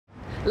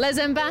Les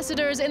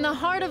Ambassadors in the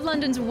heart of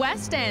London's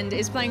West End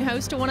is playing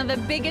host to one of the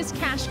biggest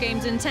cash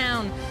games in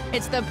town.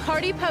 It's the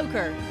Party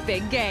Poker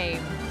Big Game.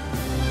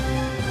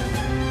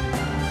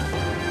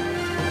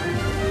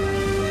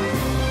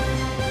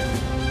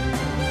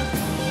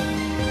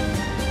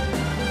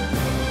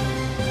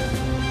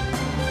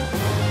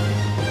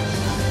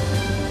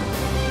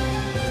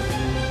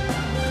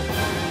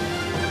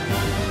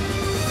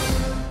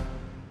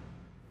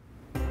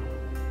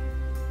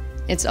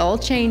 It's all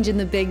change in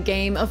the big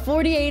game, a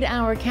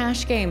 48-hour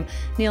cash game.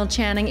 Neil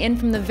Channing, in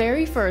from the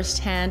very first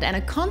hand and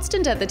a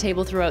constant at the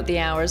table throughout the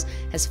hours,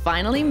 has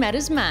finally met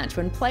his match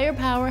when player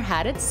power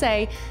had its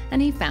say and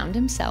he found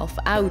himself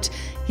out.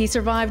 He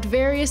survived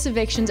various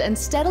evictions and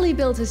steadily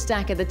built his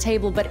stack at the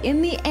table, but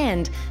in the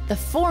end, the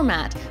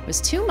format was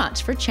too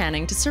much for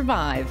Channing to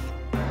survive.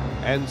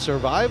 And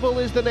survival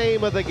is the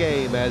name of the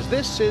game, as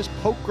this is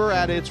poker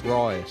at its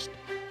rawest.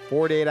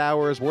 48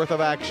 hours worth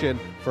of action,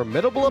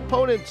 formidable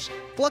opponents,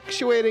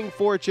 fluctuating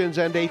fortunes,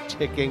 and a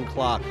ticking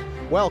clock.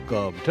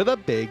 Welcome to the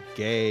big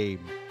game.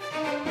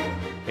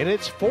 In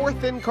its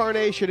fourth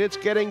incarnation, it's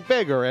getting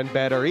bigger and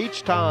better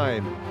each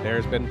time.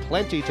 There's been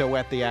plenty to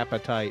whet the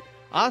appetite.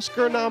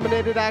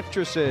 Oscar-nominated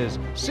actresses,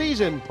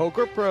 seasoned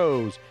poker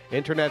pros,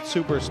 internet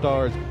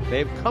superstars.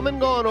 They've come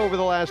and gone over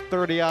the last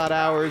 30-odd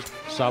hours,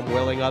 some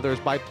willing, others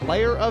by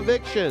player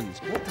evictions.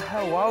 What the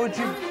hell? Why would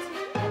you...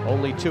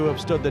 Only two have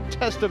stood the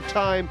test of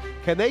time.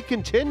 Can they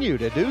continue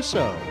to do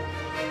so?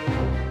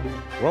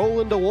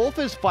 Roland to Wolfe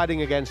is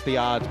fighting against the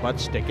odds, but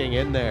sticking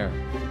in there.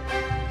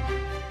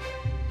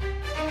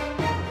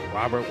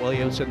 Robert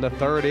Williamson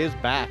III is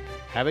back.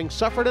 Having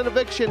suffered an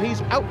eviction,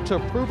 he's out to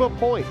prove a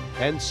point,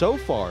 and so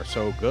far,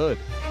 so good.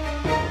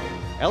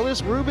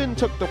 Ellis Reuben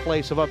took the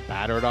place of a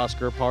battered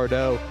Oscar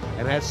Pardo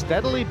and has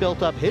steadily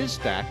built up his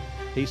stack.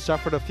 He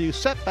suffered a few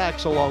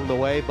setbacks along the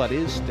way, but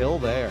is still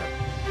there.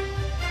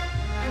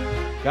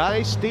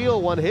 Guy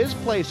Steele won his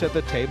place at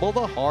the table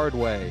the hard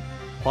way.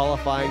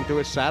 Qualifying through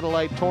a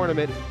satellite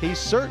tournament, he's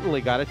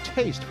certainly got a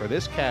taste for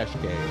this cash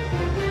game.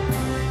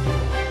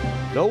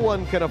 No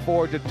one can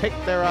afford to take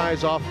their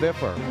eyes off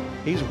Viffer.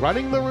 He's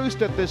running the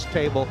roost at this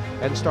table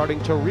and starting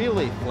to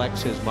really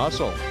flex his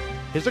muscle.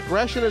 His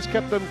aggression has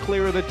kept him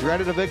clear of the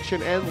dreaded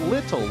eviction, and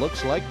little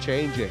looks like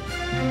changing.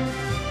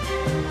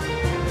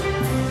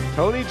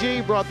 Tony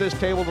G brought this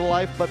table to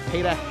life, but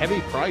paid a heavy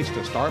price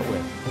to start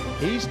with.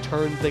 He's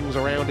turned things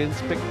around in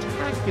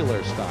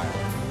spectacular style.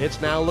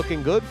 It's now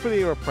looking good for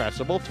the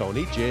irrepressible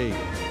Tony G.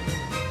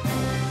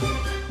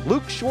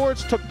 Luke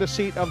Schwartz took the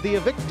seat of the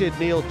evicted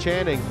Neil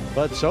Channing,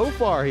 but so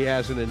far he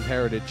hasn't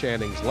inherited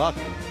Channing's luck.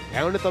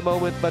 Down at the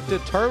moment, but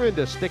determined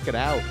to stick it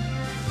out.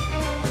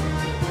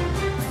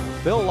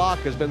 Phil Laak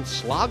has been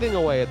slogging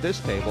away at this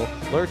table,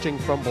 lurching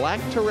from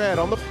black to red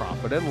on the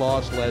profit and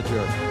loss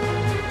ledger.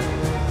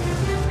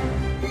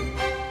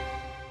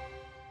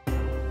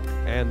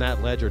 And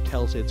that ledger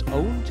tells its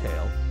own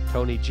tale.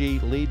 Tony G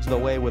leads the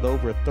way with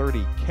over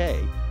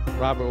 30K.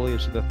 Robert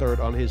Williamson III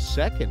on his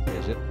second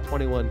visit,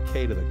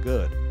 21K to the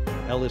good.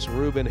 Ellis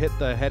Reuben hit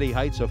the heady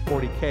heights of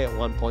 40K at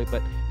one point,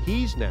 but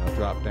he's now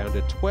dropped down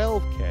to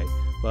 12K,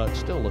 but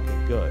still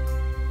looking good.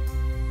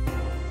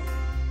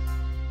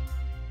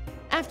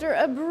 After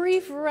a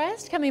brief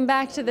rest, coming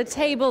back to the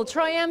table,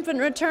 triumphant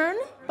return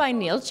by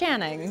Neil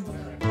Channing.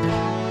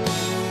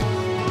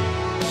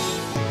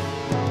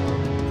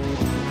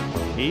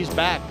 He's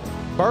back,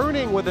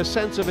 burning with a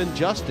sense of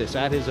injustice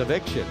at his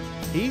eviction.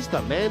 He's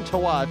the man to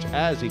watch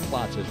as he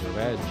plots his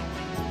revenge.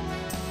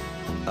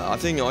 I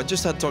think I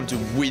just had time to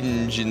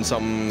whinge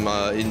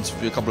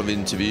in a couple of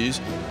interviews.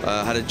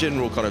 Had a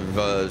general kind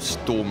of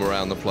storm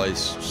around the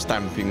place,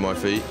 stamping my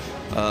feet.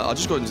 I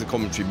just got into the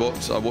commentary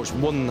box. I watched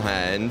one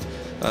hand,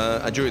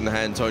 and during the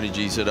hand, Tony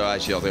G said, "Oh,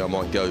 actually, I think I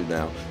might go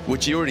now,"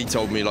 which he already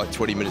told me like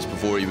 20 minutes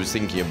before he was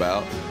thinking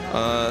about.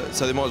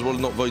 So they might as well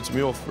have not voted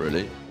me off,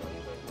 really.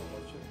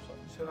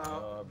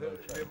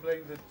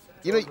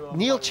 You know,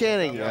 Neil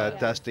Channing,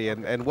 Dusty,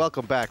 and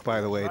welcome back,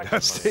 by the way,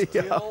 Dusty.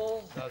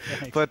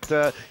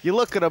 But you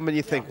look at him and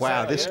you think,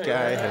 wow, this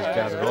guy has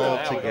got it all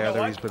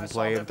together. He's been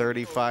playing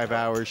 35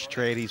 hours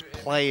straight. He's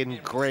playing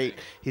great.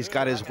 He's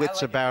got his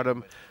wits about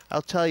him.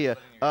 I'll tell you,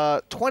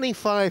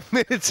 25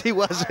 minutes he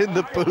was in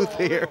the booth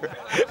here,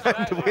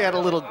 and we had a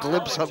little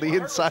glimpse on the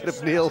inside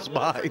of Neil's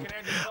mind.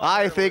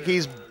 I think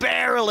he's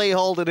barely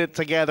holding it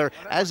together,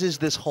 as is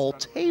this whole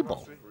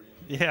table.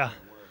 Yeah.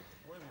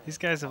 These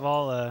guys have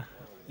all,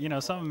 you know,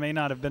 some may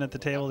not have been at the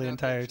table the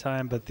entire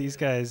time, but these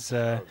guys,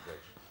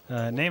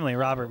 namely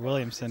Robert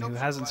Williamson, who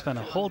hasn't spent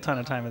a whole ton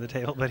of time at the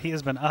table, but he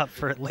has been up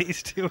for at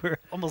least 2 or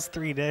almost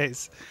 3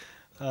 days.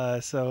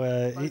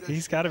 So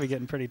he's got to be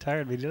getting pretty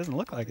tired, but he doesn't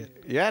look like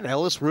it. Yeah, and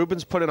Ellis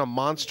Reuben's put in a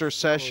monster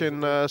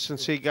session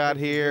since he got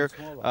here.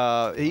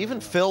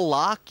 Even Phil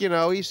Laak, you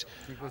know, he's,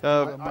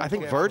 I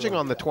think, verging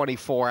on the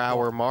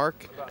 24-hour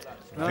mark.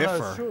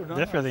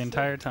 Viffer the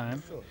entire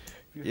time.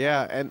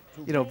 Yeah, and,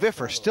 you know,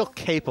 Viffer still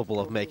capable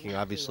of making,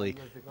 obviously,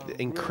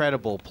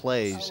 incredible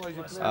plays.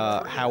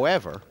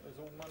 However,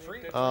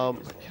 you know,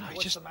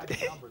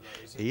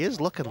 he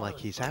is looking like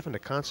he's having to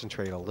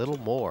concentrate a little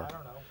more.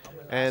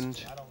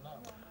 And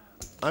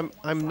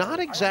I'm not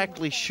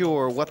exactly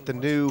sure what the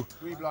new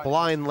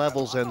blind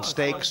levels and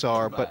stakes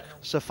are, but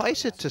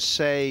suffice it to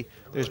say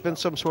there's been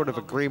some sort of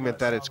agreement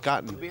that it's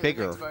gotten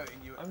bigger.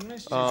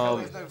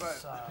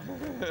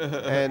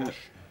 And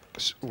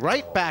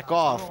right back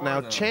off.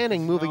 Now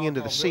Channing moving into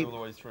the seat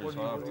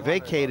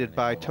vacated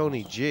by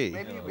Tony G.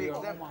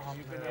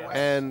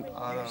 And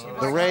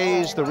the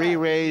raise, the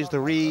re-raise, the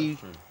re-raise?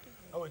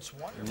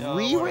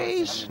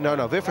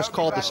 No, Viffer's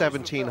called the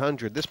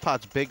 1700. This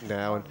pot's big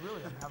now. And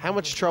how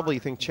much trouble do you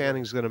think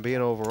Channing's going to be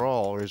in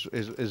overall, or is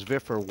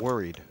Viffer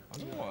worried?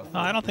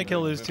 I don't think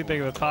he'll lose too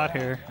big of a pot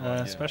here,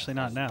 especially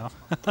not now.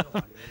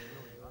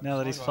 Now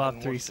that he's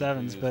flopped 3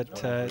 sevens,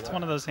 but it's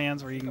one of those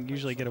hands where you can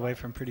usually get away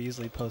from pretty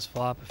easily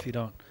post-flop if you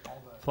don't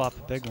flop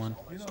a big one,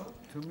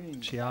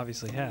 which he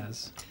obviously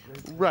has.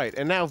 Right,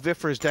 and now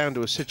Viffer's down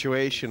to a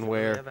situation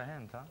where,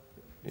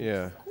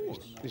 yeah,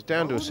 he's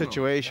down to a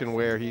situation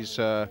where he's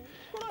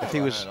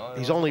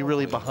only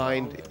really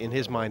behind in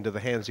his mind to the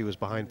hands he was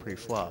behind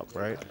pre-flop,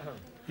 right?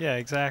 Yeah,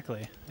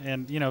 exactly.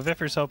 And you know,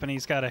 Viffer's hoping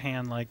he's got a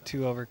hand like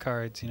 2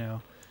 overcards, you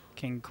know,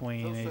 king,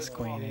 queen, ace,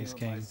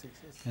 king.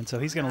 And so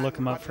he's going to look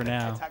him up for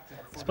now.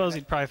 I suppose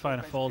he'd probably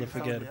find a fold if we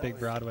get a big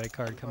Broadway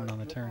card coming on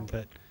the turn,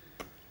 but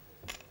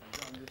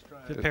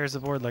if it pairs the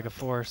board like a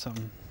 4 or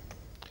something,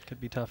 could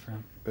be tough for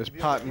him. This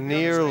pot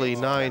nearly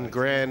 9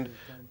 grand.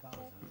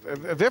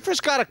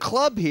 Viffer's got a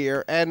club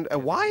here, and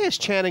why has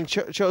Channing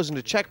chosen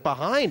to check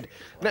behind?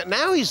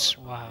 Now he's...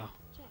 Wow.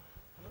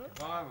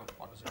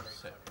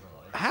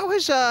 How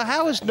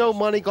has no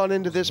money gone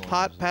into this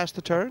pot past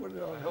the turn?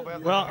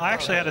 Well, I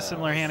actually had a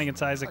similar hand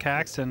against Isaac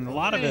Caxton. A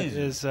lot of it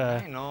is, you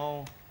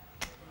know,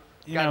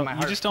 you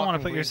just don't want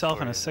to put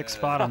yourself in a 6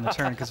 spot on the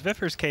turn, because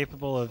Viffer's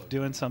capable of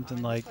doing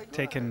something like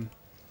taking,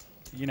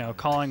 you know,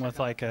 calling with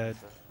like a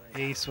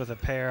ace with a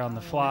pair on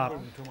the flop,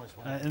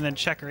 and then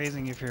check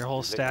raising you for your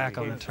whole stack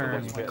on the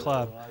turn with a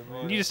club.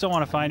 And you just don't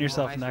want to find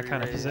yourself in that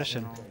kind of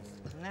position.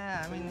 Nah,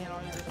 I mean, you know,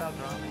 you just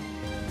outdraw me.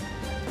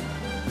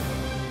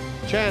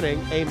 Channing,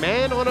 a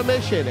man on a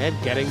mission and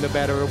getting the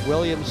better of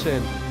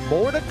Williamson.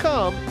 More to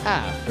come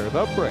after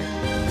the break.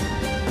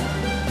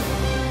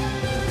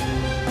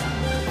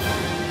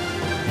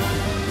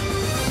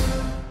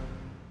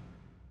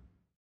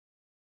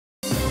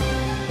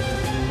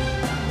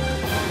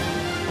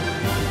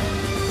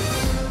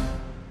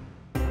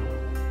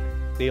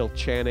 Neil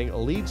Channing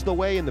leads the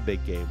way in the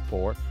big game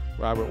 4.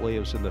 Robert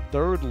Williamson the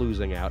third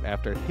losing out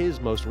after his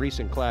most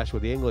recent clash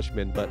with the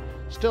Englishman, but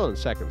still in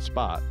second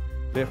spot.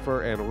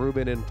 Viffer and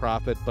Reuben in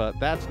profit, but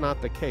that's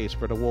not the case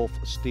for the Wolfe,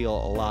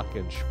 Steele, Laak,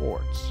 and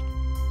Schwartz.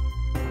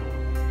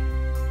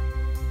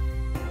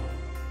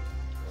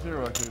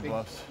 0 equity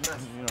bluffs,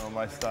 you know,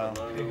 my style.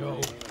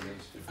 The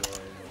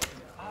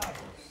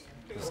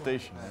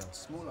station, yeah.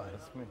 That's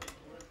me.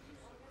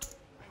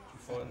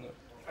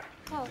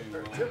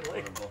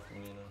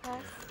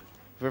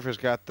 Viffer's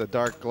got the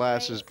dark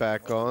glasses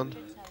back on,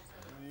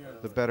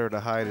 the better to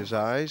hide his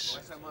eyes.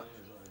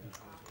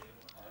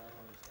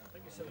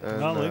 And,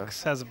 well,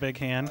 Luke's has a big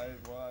hand,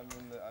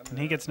 and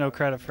he gets no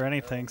credit for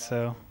anything,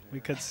 so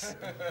we could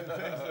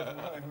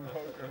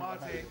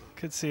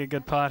see a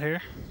good pot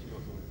here.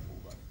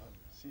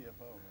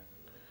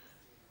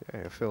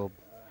 Yeah, I feel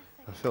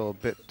a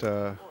bit.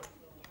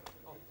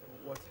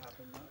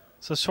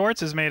 So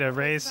Schwartz has made a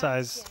raise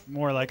size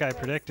more like I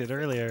predicted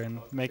earlier, and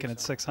making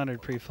it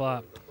 600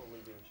 pre-flop.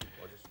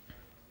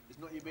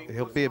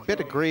 He'll be a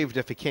bit aggrieved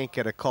if he can't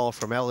get a call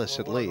from Ellis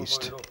at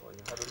least.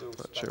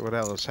 Not sure what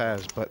Ellis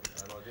has, but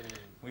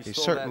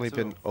he's certainly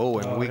been. Oh,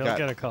 and we got.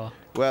 Get a call.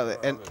 Well,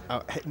 and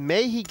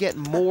may he get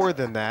more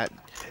than that?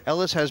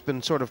 Ellis has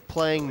been sort of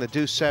playing the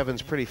deuce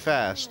sevens pretty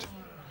fast,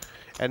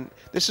 and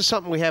this is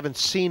something we haven't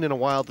seen in a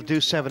while. The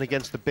deuce 7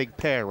 against the big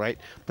pair, right?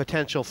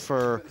 Potential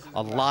for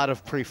a lot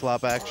of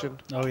pre-flop action.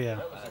 Oh yeah.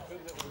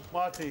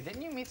 Marty,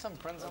 didn't you meet some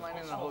friends of mine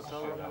in a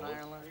hotel room in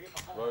Ireland?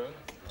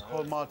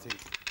 Call Marty.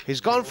 He's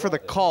gone for the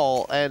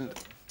call, and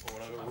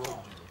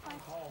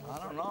I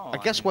don't know. I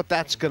guess what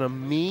that's going to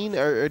mean,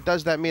 or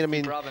does that mean,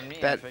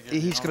 that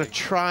he's going to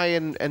try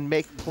and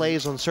make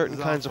plays on certain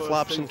kinds of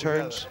flops and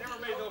turns?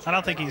 I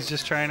don't think he's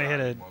just trying to hit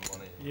a,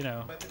 you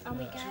know,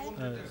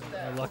 a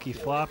lucky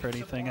flop or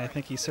anything. I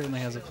think he certainly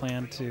has a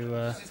plan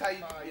to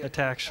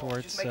attack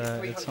Schwartz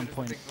at some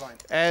point.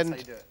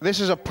 And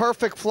this is a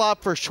perfect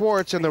flop for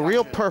Schwartz, and the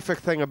real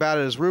perfect thing about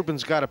it is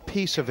Reuben's got a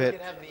piece of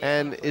it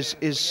and is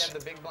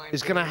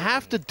going to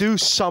have to do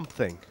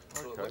something.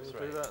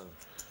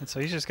 And so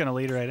he's just going to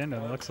lead right into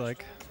him, it looks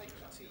like.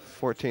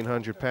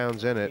 1,400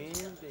 pounds in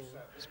it.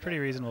 It's a pretty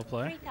reasonable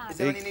play.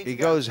 He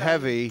goes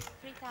heavy,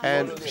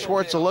 and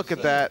Schwartz will look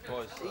at that.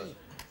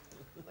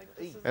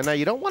 And now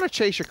you don't want to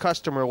chase your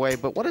customer away,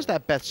 but what does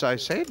that bet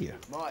size say to you?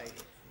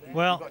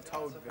 Well,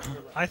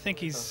 I think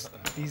he's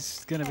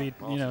going to be,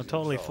 you know,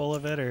 totally full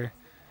of it, or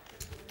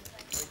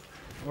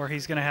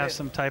he's going to have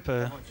some type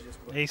of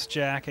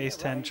ace-jack,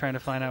 ace-10, trying to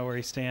find out where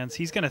he stands.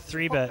 He's going to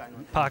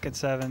 3-bet pocket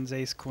sevens,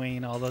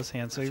 ace-queen, all those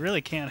hands. So he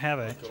really can't have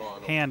a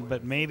hand,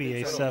 but maybe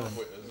ace-7.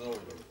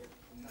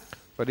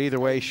 But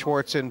either way,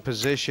 Schwartz in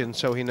position,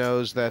 so he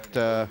knows that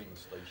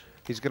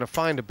he's going to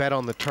find a bet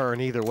on the turn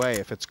either way,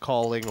 if it's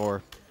calling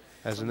or,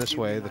 as in this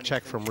way, the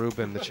check from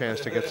Reuben, the chance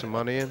to get some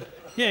money in.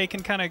 Yeah, you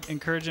can kind of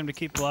encourage him to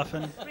keep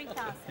bluffing.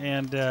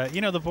 And,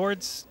 you know, the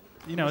board's,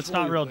 you know, it's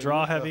not real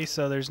draw heavy,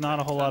 so there's not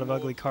a whole lot of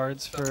ugly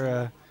cards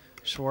for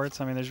Schwartz.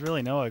 I mean, there's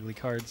really no ugly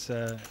cards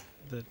that,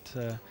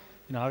 you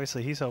know,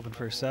 obviously he's hoping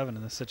for a 7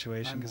 in this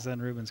situation because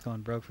then Reuben's going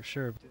broke for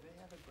sure.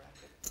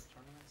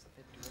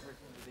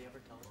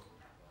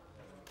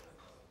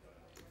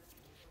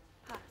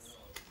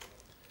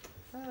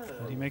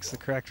 And he makes the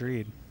correct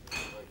read.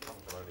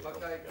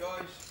 Okay,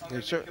 guys,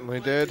 He certainly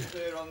did.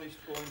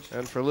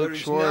 And for Luke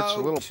Schwartz, a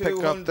little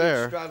pick up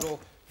there. Straddle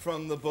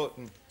from the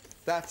button.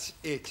 That's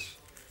it.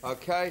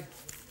 Okay?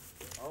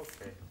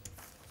 Okay.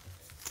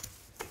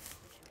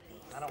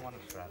 I don't want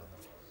to straddle.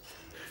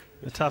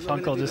 The tough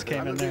uncle just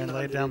came in there and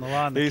laid down the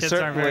law, and the He kids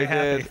aren't very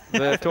certainly happy.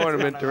 did. The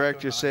tournament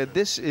director said,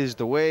 "This is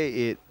the way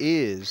it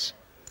is."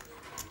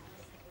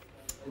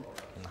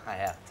 I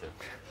have to.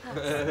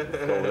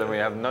 Well, then we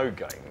have no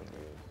game.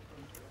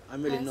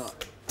 I'm really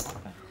not.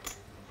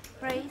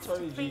 Raised to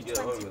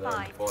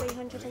 325.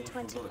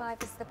 325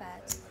 is the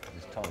bet.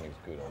 This timing's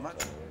good. I'm telling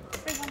you.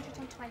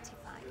 325.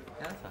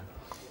 Yeah, that's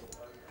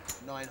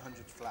fine.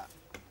 900 flat.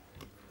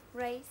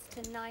 Raised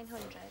to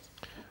 900.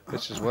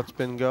 This is what's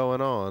been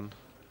going on.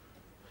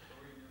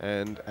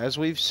 And as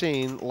we've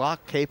seen, Laak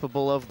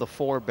capable of the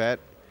 4-bet.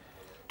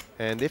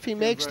 And if he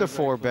makes the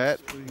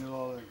 4-bet,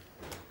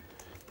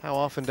 how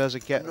often does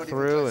it get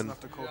through? And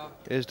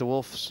is the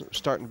Wolf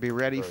starting to be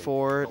ready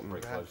for it?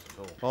 And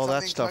all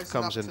that stuff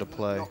comes into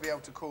play. Not be able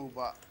to call,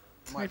 but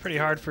It's going to be pretty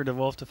hard for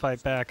DeWolf to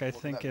fight back. I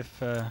think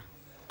if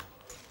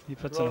he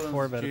puts in a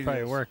 4-bet, it'll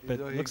probably work. But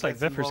it looks like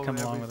Viffer's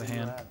coming along with a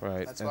hand.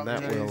 Right, and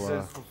that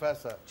will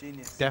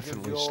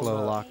definitely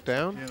slow Laak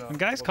down. When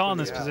guys call in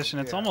this position,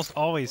 it's almost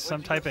always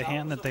some type of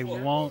hand that they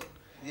won't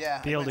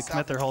be able to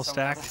commit their whole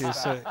stack to.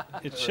 So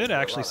it should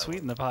actually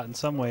sweeten the pot in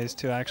some ways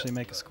to actually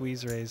make a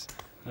squeeze raise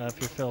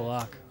if you're Phil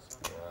Laak.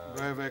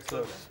 Very, very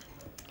close.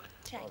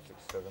 Check.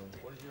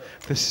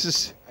 This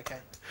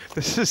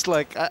is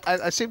like,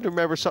 I seem to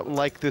remember something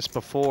like this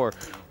before,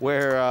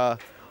 where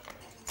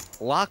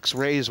Laak's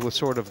raise was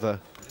sort of the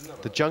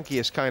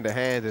junkiest kind of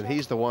hand, and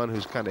he's the one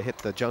who's kind of hit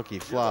the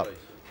junky flop.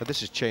 But this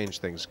has changed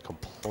things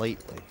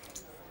completely.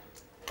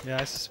 Yeah,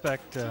 I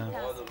suspect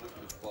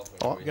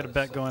we got a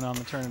bet going on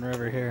the turn and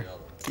river here.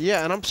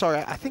 Yeah, and I'm sorry,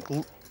 I think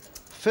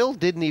Phil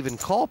didn't even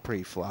call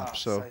pre-flop,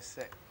 so.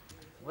 sick.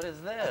 What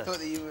is I this? thought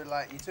that you were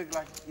like,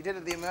 you did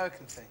it the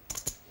American thing.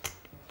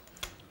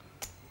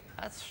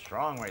 That's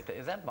strong right there.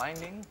 Is that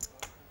binding?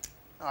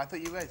 No, I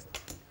thought you raised.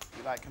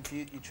 You like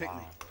confused, you tricked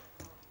me.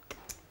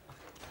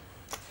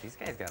 These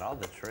guys got all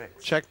the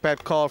tricks. Check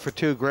bet call for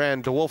 $2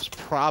 grand. DeWolf's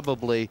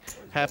probably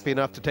happy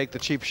enough to take the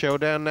cheap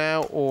showdown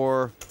now,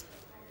 or,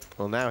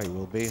 well, now he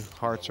will be.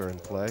 Hearts are in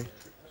play.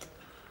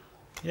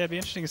 Yeah, it'd be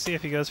interesting to see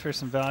if he goes for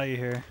some value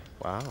here.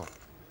 Wow.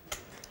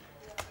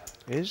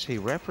 Is he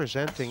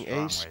representing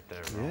ace? Right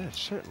there, Yeah, it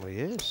certainly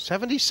is.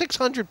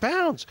 7,600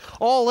 pounds,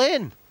 all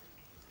in.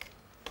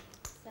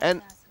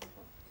 And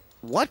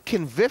what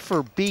can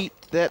Viffer beat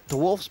that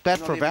DeWolf's bet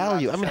for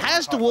value? I mean,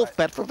 has DeWolf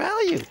bet for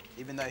value?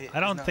 Even though I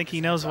don't think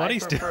he knows what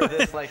he's doing.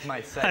 This like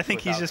my set I think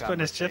he's without just putting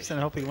his chips in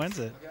and hope he wins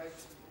it.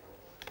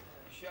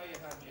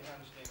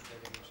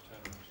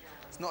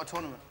 it's not a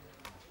tournament.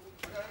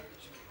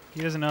 He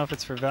doesn't know if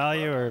it's for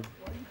value or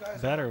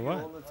bet or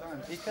what.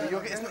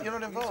 You're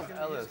not involved.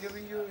 Ellis.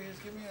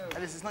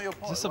 Ellis, it's not your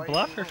pot. Is this a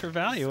bluff or for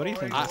value? What do you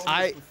think?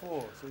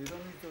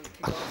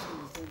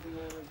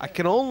 I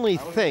can only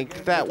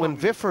think that when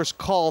Viffer's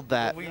called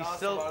that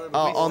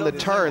on the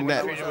turn,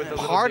 that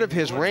part of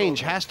his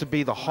range has to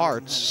be the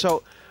hearts.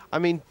 So, I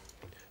mean,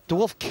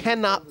 DeWolf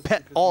cannot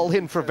bet all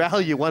in for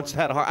value once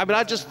that heart. I mean,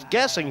 I'm just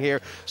guessing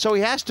here. So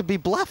he has to be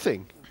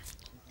bluffing.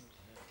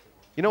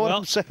 You know what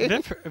I'm saying?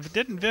 Didn't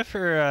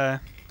Viffer...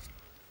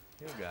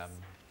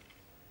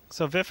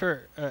 So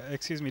Viffer,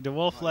 excuse me,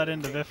 DeWolf led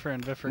into Viffer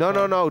and Viffer...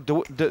 No.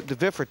 The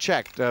Viffer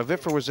checked.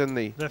 Viffer was in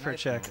the... Viffer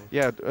check.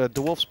 Yeah,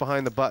 DeWolf's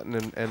behind the button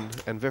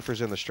and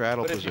Viffer's in the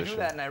straddle But if position. you do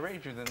that and I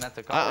raise you, then that's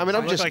a call. I mean,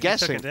 I'm just Like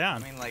guessing. he took it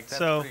down. I mean, like, that's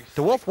So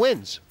DeWolf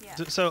wins.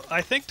 So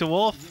I think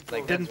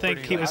DeWolf didn't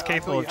think he was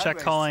capable of check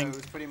calling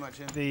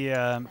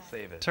the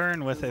Save it.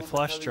 turn with a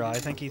flush draw. I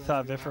think he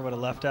thought Viffer would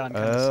have left out and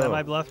kind of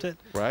semi-bluffed it.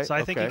 Right, So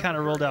I think he okay. kind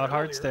of ruled out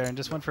hearts there and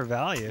just went for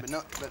value.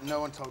 But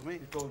no one told me.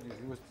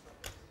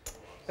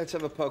 Let's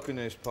have a poker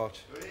news pot.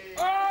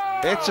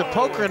 It's a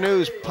poker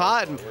news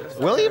pot, and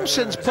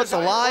Williamson's put the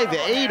live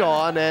 8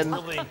 on, and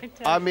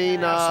I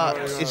mean,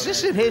 is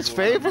this in his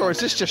favor or is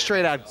this just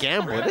straight out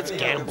gambling? It's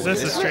gambling.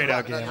 This is straight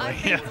out gambling.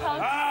 Yeah.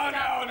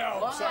 Oh,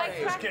 no. Sorry,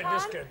 this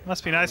kid.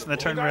 Must be nice when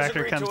the turn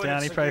reactor comes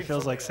down. He probably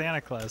feels like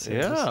Santa Claus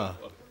here. Yeah.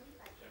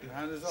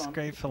 This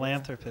great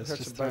philanthropist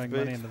just throwing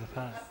money into the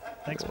pot.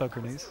 Thanks, Poker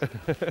News.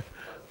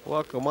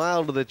 Walk a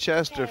mile to the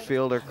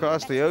Chesterfield or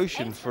across the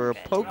ocean for a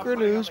poker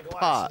news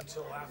pot.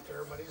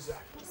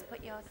 Just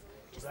put yours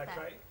just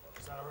there.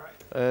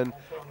 And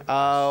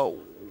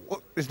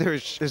Is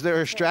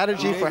there a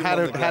strategy for how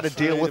to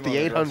deal with the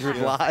 800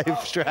 live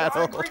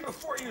straddle?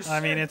 I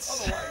mean,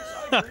 it's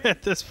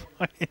at this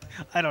point,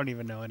 I don't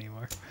even know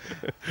anymore.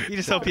 You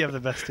just hope you have the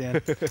best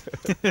hand.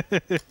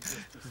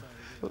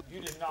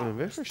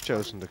 Viffer's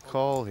chosen to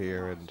call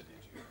here, and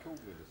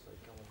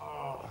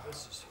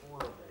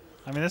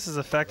I mean, this is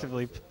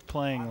effectively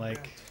playing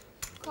like,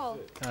 Call.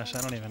 gosh,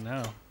 I don't even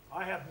know.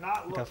 I have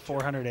not Like a looked.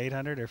 400,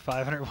 800, or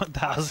 500,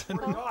 1,000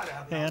 God, I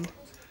have not hand.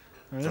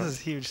 I mean, this is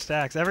huge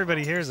stacks.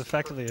 Everybody here is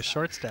effectively a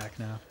short stack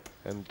now.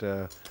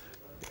 and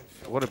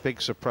what a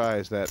big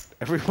surprise that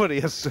everybody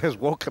has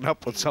woken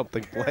up with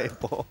something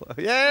playable.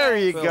 There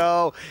you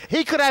go.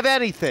 He could have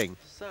anything.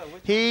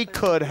 He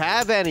could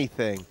have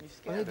anything.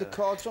 I need the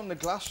cards on the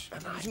glass.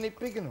 Isn't it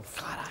big enough?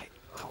 God,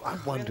 I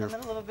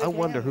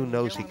wonder who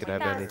knows he could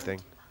have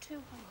anything.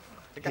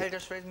 The guy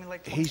just raised me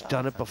like He's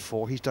done it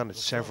before. He's done it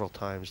several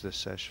times this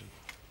session.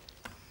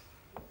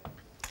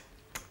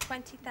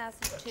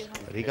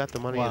 20,200. But he got the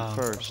money in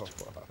first.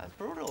 That's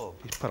brutal.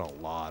 He's put a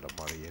lot of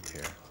money in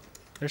here.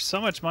 There's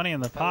so much money in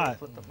the pot.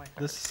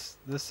 This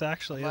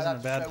actually isn't a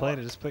bad play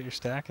to just put your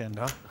stack in.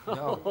 No.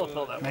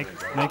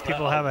 Make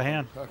people have a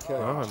hand. Okay.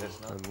 Oh,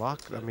 and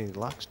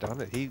Laak's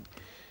done it.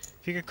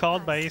 If you get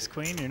called by ace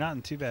queen, you're not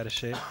in too bad a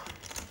shape.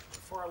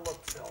 Before I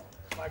look, Phil,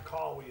 if I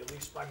call, will you at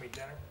least buy me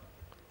dinner?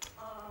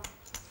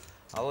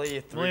 I'll lay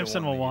you 3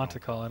 Williamson to 1 will want to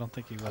call. I don't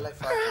think he will.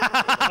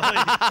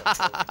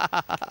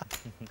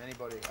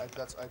 Anybody?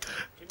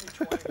 Give me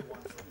 20 to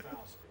 1 for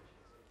 1,000.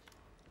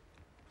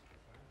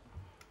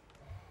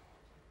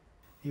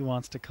 He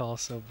wants to call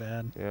so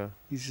bad. Yeah.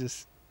 He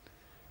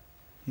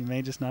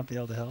may just not be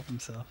able to help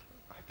himself.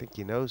 I think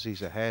he knows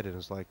he's ahead and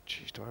is like,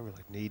 geez, do I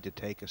really need to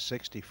take a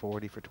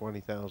 60-40 for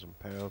 20,000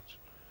 pounds?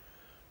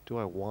 Do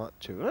I want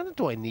to? Not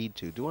do I need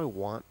to. Do I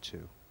want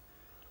to?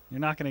 You're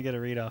not going to get a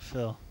read off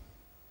Phil.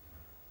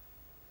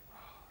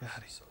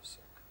 God, he's so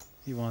sick.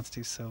 He wants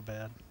to so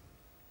bad.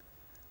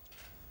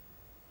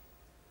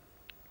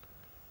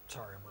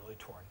 Sorry, I'm really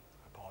torn.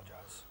 I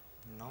apologize.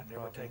 No I never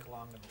problem. take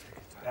long and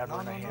add No,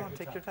 my no, hand.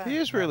 take your time. He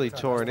is really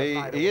torn.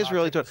 He is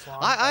really torn.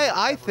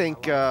 I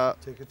think, I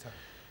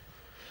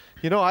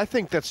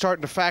think that's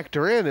starting to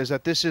factor in is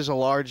that this is a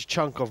large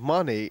chunk of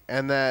money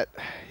and that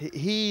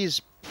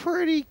he's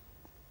pretty,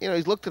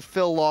 he's looked at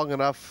Phil long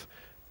enough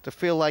to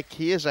feel like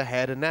he is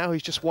ahead, and now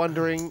he's just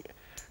wondering,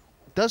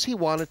 does he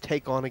want to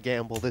take on a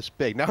gamble this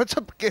big? Now, it's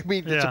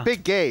a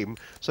big game,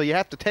 so you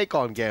have to take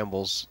on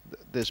gambles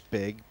this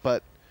big,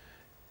 but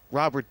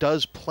Robert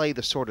does play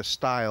the sort of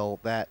style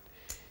that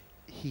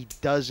he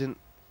doesn't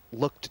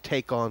look to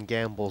take on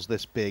gambles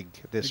this big,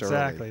 this early.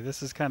 Exactly.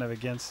 This is kind of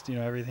against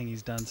everything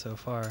he's done so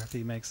far if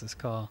he makes this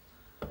call.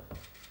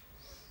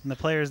 And the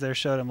players there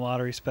showed him a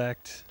lot of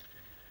respect.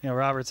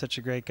 Robert's such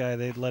a great guy.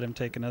 They'd let him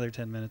take another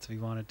 10 minutes if he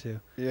wanted to.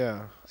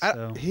 Yeah.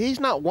 So. He's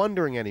not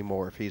wondering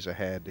anymore if he's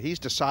ahead. He's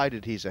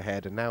decided he's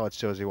ahead, and now it's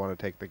does he want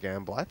to take the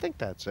gamble. I think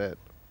that's it.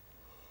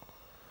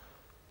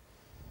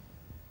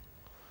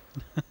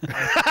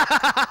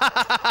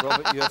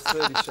 Robert, you have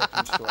 30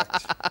 seconds to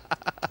act.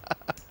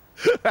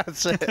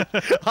 That's it.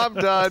 I'm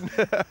done.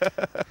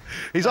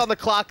 He's on the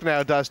clock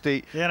now,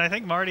 Dusty. Yeah, and I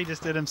think Marty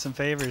just did him some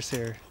favors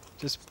here.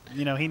 Just,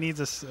 he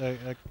needs a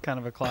kind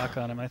of a clock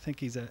on him. I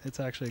think it's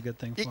actually a good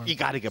thing for him. You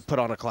got to get put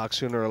on a clock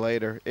sooner or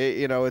later.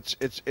 It's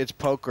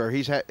poker.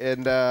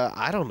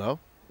 I don't know.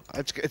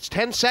 It's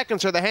 10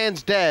 seconds or the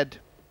hand's dead.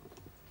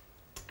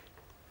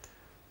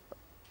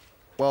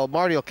 Well,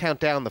 Marty will count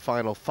down the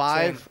final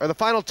 5 or the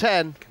final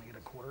 10. Can I get a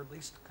quarter at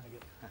least? Can I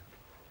get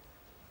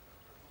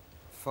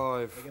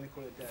 5,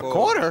 4,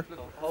 Quarter?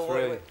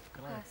 3.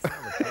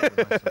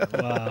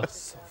 Wow.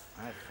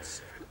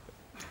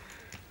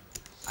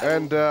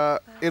 And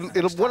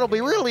what'll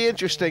be really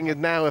interesting is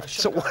now if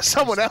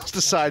someone else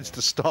decides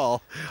to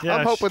stall. Yeah,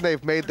 I'm hoping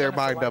they've made their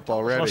mind up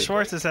already. Well,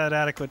 Schwartz has had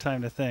adequate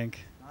time to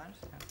think.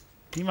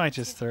 He might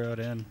just throw it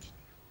in.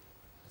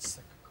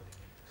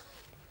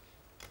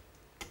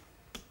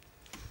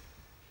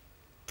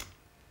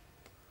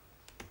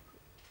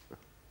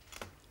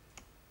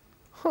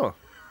 Huh.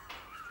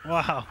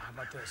 Wow. How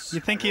about this?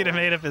 You think he'd have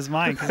made up his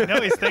mind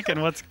because he's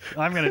thinking what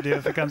I'm going to do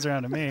if it comes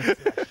around to me.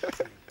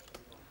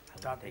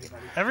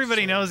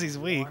 Everybody knows he's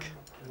weak.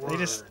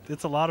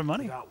 It's a lot of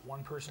money. Without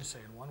one person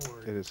saying one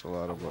word. It is a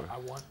lot of money. I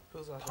want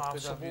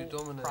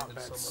possible prop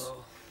bets.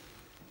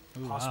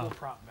 Possible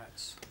prop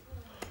bets.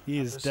 He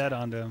is dead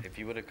onto him. If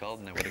you would have called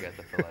and I would have got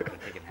the fill, I would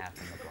have taken half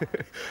in the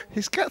block.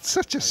 He's got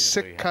such a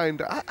sick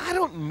kind of... I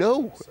don't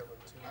know.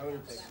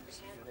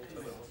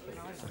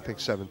 I think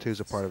 7-2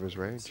 is a part of his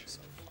range.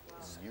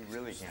 You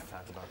really can't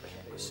talk about the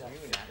hand.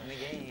 You're not in the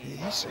game.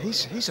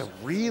 He's a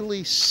really...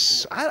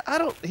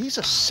 He's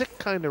a sick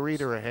kind of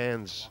reader of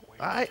hands.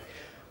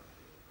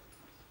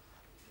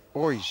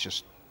 Or he's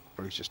just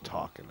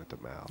talking at the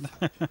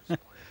mouth.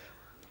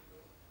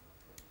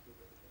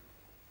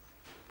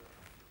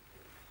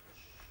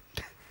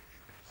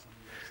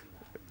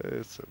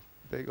 It's a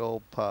big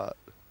old pot.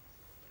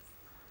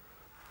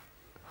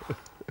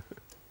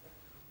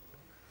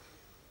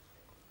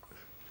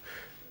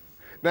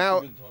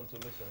 Now,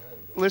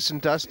 listen,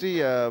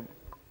 Dusty.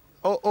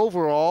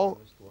 Overall,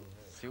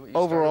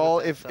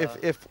 if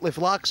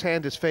Laak's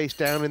hand is face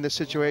down in this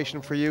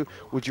situation for you,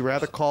 would you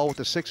rather call with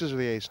the sixes or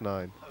the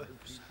ace-9?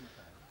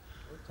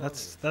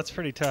 That's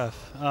pretty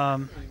tough.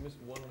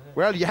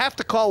 Well, you have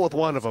to call with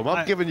one of them.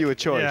 I'm giving you a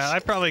choice. Yeah,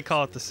 I'd probably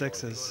call it the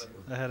sixes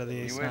ahead of the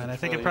ace-9. I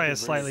think it probably has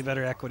slightly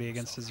better equity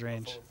against his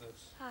range.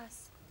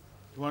 Pass.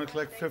 You want to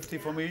collect 50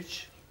 from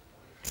each?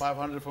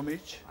 500 from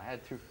each? I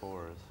had 2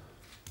 4s.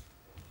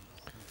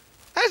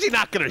 How's he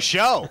not going to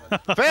show?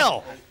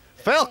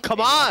 Phil, come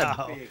on.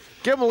 Wow.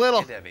 Give him a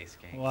little.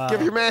 Wow.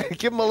 Give your man.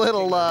 Give him a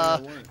little.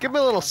 Give him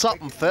a little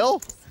something,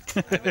 Phil.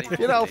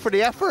 You know, for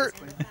the effort.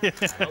 I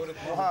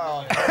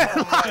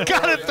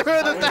got it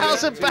through the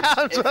 1,000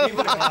 pounds.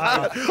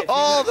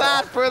 All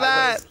that for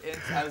that.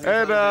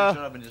 And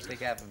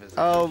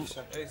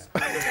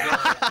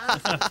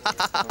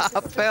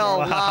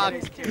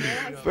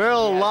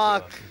Phil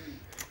Laak.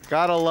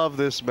 Gotta love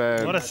this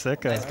man. What a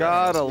sicko.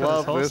 Gotta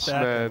love this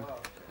man.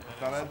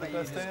 If I had the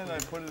best hand, I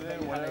put it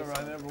in whenever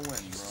I never win,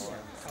 bro.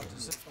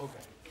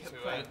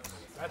 Okay.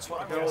 That's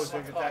what I was.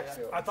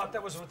 I thought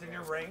that was within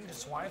your range.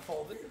 That's why I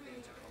folded.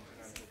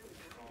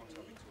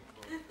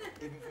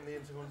 Even from the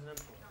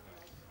Intercontinental.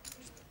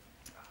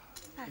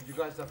 If you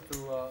guys have to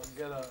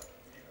get a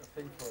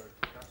thing for it.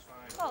 That's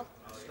fine. Call.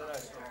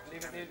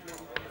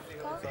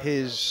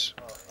 His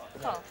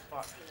Call.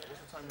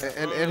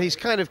 and he's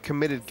kind of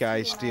committed,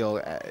 guys.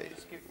 Steele,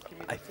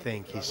 I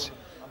think he's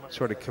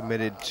sort of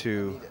committed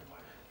to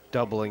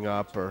doubling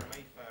up or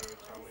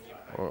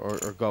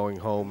going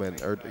home and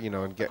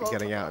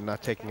getting out and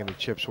not taking any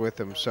chips with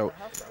him. So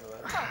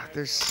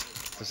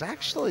there's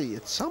actually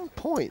at some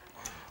point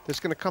there's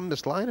going to come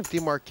this line of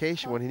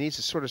demarcation when he needs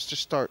to sort of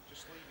just start.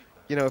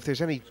 If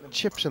there's any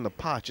chips in the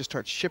pot, just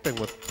start shipping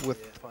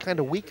with kind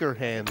of weaker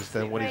hands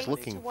than what he's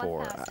looking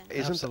for.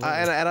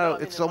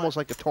 It's almost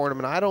like a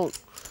tournament. I'm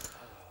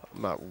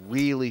not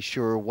really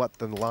sure what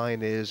the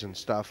line is and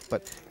stuff,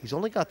 but he's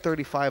only got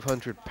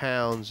 3,500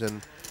 pounds,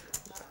 and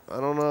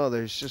I don't know.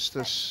 There's just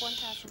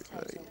this.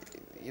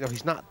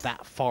 He's not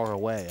that far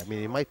away. I mean,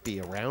 he might be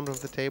a round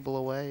of the table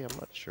away. I'm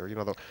not sure.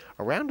 The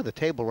round of the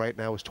table right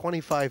now is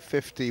 25,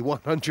 50,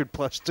 100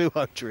 plus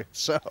 200.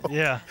 So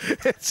yeah,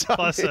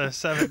 plus a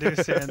 7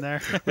 deuce here and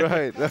there.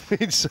 Right. I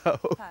mean, so.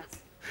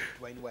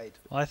 Well,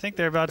 I think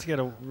they're about to get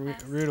a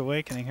rude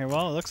awakening here.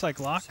 Well, it looks like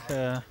Laak.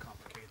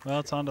 Well,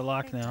 it's on to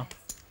Laak now,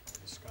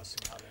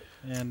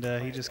 and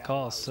he just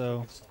calls.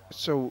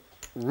 So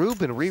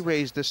Reuben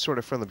re-raised this sort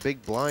of from the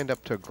big blind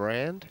up to a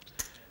grand.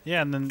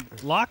 Yeah, and then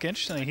Laak,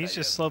 interestingly, he's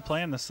just slow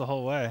playing this the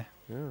whole way.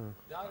 Yeah.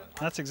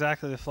 That's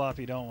exactly the flop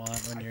you don't want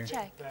when you're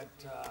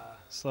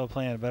slow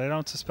playing it, but I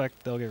don't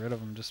suspect they'll get rid of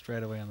him just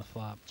right away on the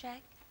flop.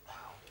 Check.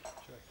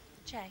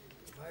 Check.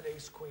 If I had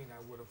ace queen, I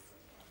would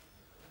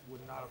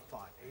not have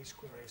thought ace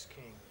queen, ace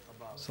king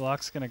above. So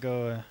Laak's gonna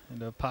go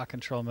into pot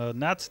control mode,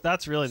 and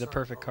that's really the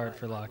perfect card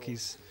for Laak.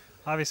 He's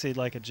obviously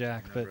like a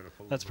jack, but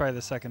that's probably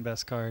the second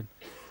best card.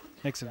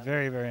 Makes it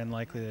very, very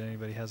unlikely that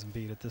anybody has him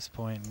beat at this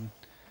point. And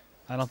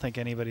I don't think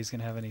anybody's going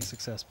to have any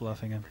success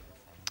bluffing him.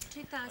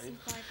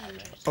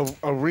 2,500.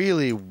 A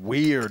really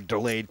weird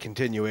delayed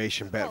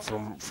continuation bet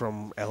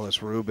from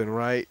Ellis Reuben,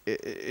 right?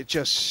 It's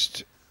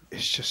just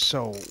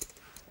so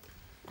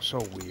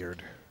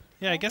weird.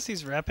 Yeah, I guess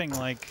he's repping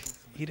like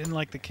he didn't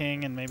like the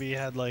king and maybe he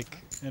had like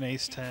an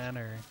ace-10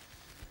 or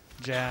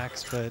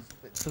jacks, but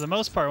for the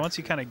most part, once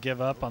you kind of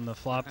give up on the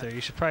flop there, you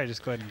should probably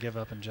just go ahead and give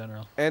up in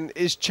general. And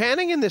is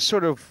Channing in this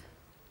sort of...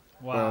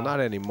 Wow. Well, not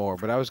anymore,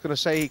 but I was going to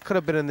say he could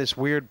have been in this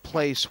weird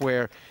place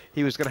where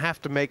he was going to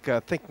have to make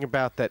thinking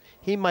about that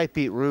he might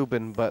beat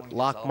Reuben, but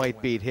Laak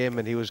might beat him,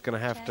 and he was going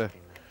to have to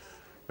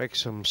make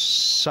some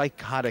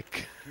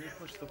psychotic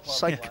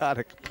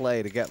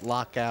play to get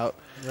Laak out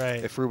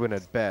if Reuben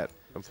had bet.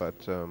 But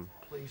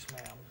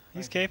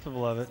he's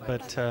capable of it,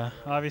 but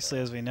obviously,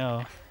 as we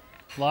know,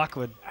 Laak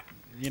would,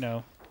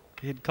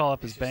 he'd call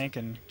up his bank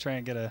and try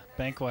and get a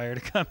bank wire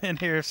to come in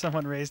here if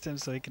someone raised him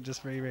so he could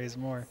just re-raise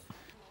more.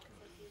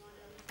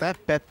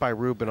 That bet by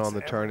Reuben on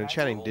the turn, and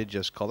Channing did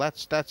just call.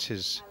 That's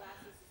his,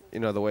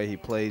 the way he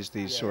plays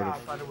these sort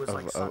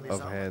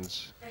of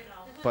hands.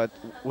 But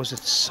was it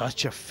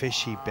such a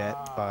fishy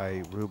bet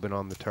by Reuben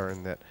on the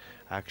turn that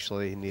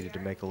actually he needed to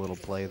make a little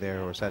play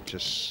there, or was that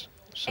just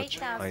such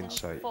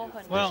hindsight?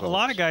 Well, a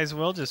lot of guys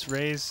will just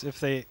raise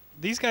if they.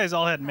 These guys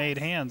all had made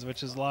hands,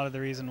 which is a lot of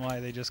the reason why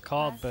they just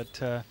called.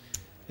 But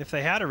if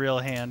they had a real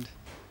hand,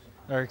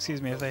 or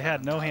excuse me, if they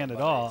had no hand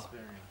at all.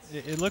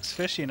 It looks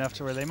fishy enough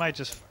to where they might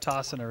just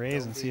toss in a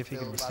raise and see if he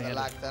can withstand it.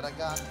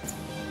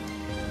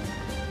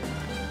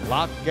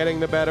 Laak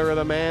getting the better of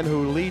the man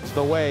who leads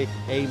the way.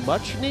 A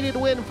much-needed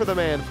win for the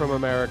man from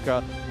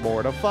America.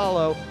 More to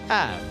follow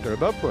after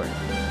the break.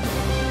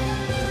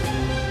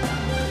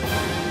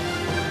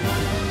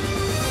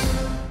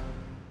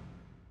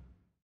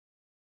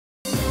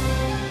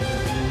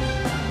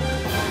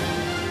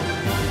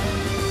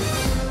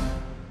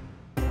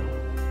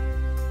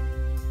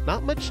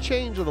 Not much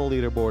change on the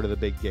leaderboard of the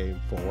big game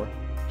 4.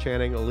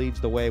 Channing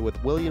leads the way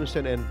with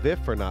Williamson and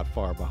Viffer not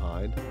far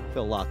behind.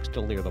 Phil Laak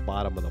still near the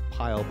bottom of the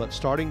pile, but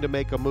starting to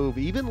make a move.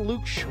 Even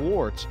Luke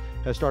Schwartz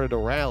has started to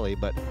rally,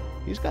 but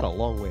he's got a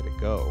long way to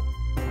go.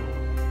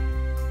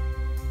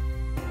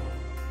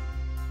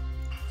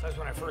 That's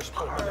when I first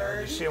put it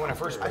there. You see it when I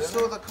first put it I in saw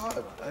there? the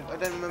card. I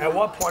don't remember. At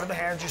what point in the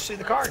hand did you see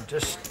the card?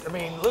 Just, I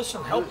mean,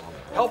 listen,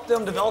 help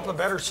them develop a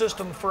better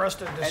system for us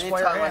to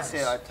display our Anytime I hands. see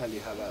it, I tell you.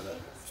 How about that?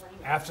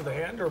 After the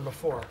hand or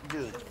before?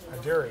 Dude.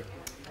 During.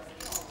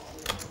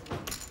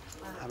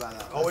 How about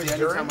that? Always That's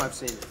the only during? time I've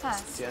seen it.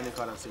 It's the only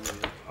card I've seen of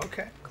you.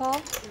 Okay.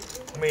 Call.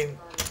 I mean, you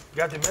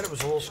got to admit it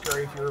was a little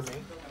scary if you were me.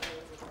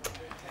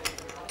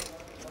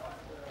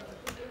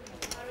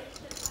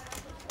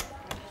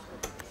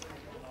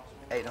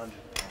 $800.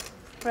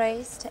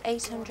 Raise to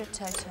 800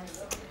 total.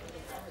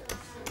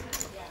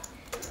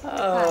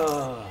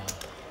 Oh.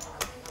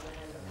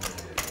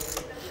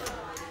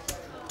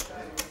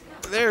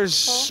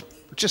 There's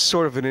just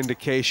sort of an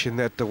indication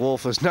that the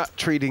Wolfe is not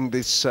treating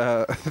this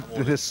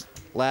this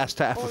last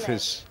half of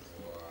his.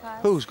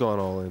 Who's gone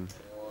all in?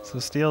 So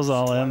Steele's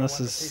all in. This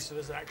Piece is of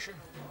his action.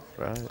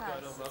 Right.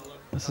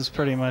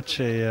 pretty much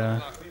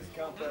a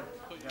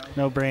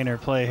no-brainer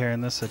play here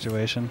in this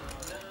situation.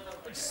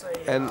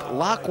 And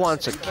Laak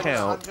wants a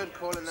count.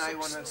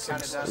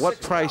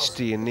 What price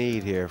do you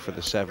need here for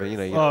the 7? You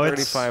know, you have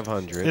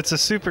 3,500. It's a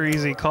super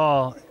easy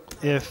call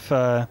if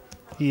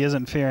he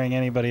isn't fearing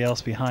anybody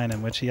else behind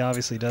him, which he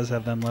obviously does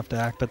have them left to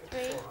act, but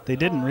they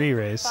didn't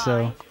re-raise,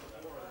 so.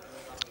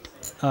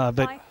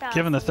 But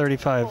given the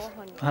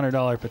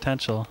 $3,500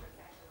 potential,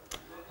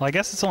 well, I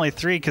guess it's only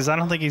 3 because I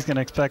don't think he's going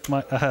to expect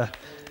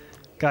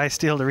Guy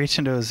Steele to reach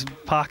into his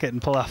pocket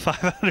and pull out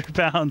 500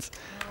 pounds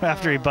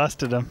after he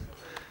busted him.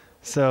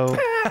 So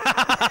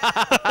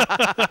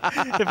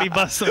if he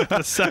busts him with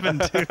the 7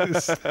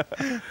 twos,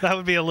 that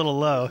would be a little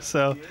low.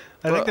 So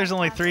I think there's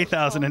only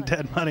 3,000 in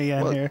dead money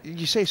in here.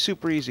 You say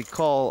super easy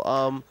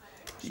call.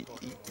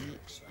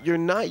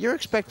 You're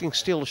expecting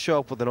Steele to show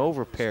up with an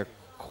overpair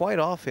quite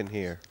often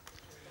here,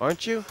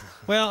 aren't you?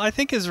 Well, I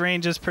think his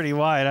range is pretty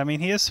wide. I mean,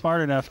 he is smart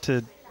enough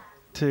to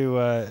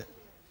know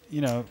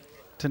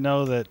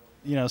that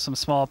some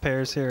small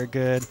pairs here are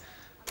good.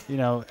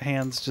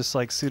 Hands just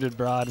like suited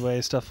Broadway,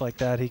 stuff like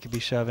that, he could be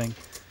shoving.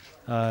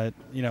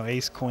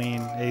 Ace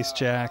queen, ace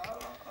jack.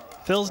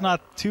 Phil's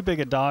not too big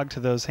a dog to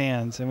those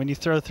hands, and when you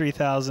throw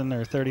 3,000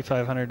 or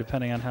 3,500,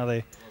 depending on how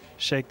they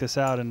shake this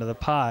out into the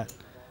pot,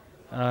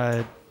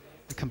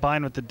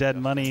 combined with the dead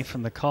money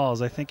from the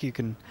calls, I think you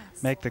can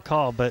make the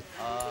call. But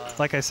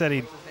like I said,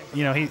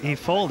 he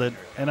folded,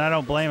 and I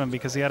don't blame him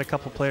because he had a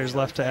couple players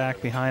left to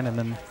act behind him,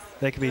 and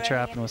they could be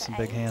trapping with some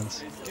big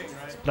hands.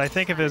 But I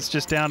think if it's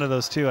just down to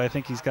those 2, I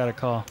think he's got a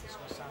call.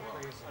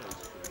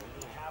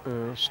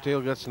 Steele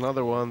gets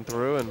another one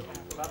through and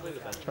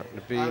starting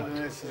to be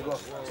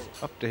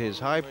up to his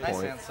high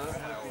point.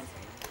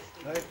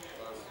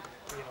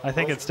 I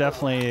think it's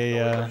definitely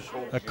a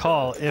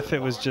call if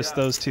it was just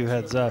those 2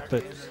 heads up,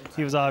 but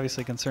he was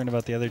obviously concerned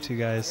about the other 2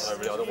 guys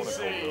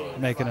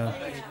making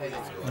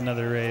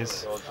another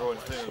raise.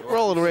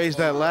 Roland raised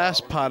that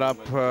last pot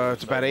up to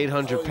about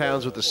 800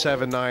 pounds with the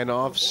 7-9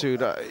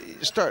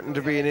 offsuit. Starting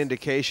to be an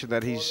indication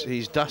that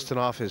he's dusting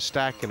off his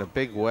stack in a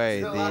big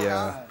way.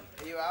 About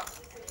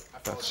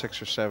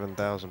 6,000 or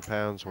 7,000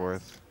 pounds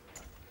worth.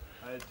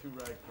 I had 2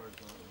 rag cards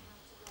on.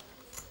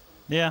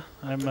 Yeah,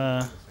 I'm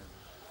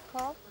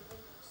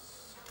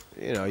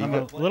I'm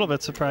a little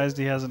bit surprised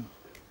he hasn't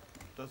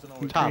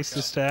increased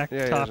his stack,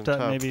 topped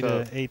up maybe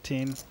to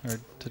 18 or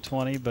to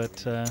 20,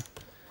 but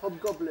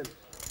Hobgoblin.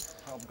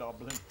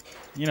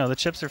 the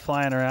chips are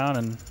flying around,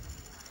 and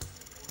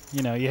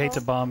you hate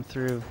to bomb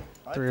through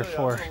 3 or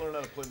 4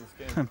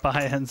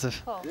 buy-ins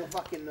of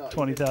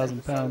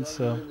 20,000 pounds.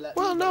 So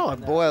well, no,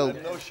 well,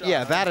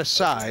 yeah. That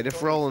aside,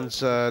 if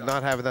Roland's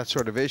not having that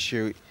sort of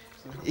issue,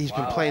 he's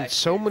been playing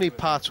so many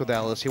pots with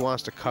Ellis, he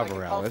wants to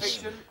cover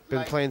Ellis.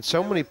 Been playing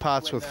so many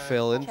pots with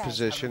Phil in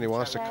position, he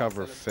wants to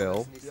cover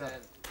Phil.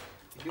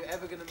 If you're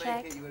ever going to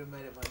make it, you would have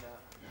made it by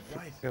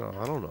now.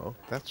 I don't know.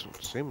 That's what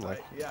it seemed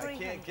like. Yeah, I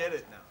can't get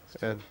it now.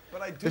 And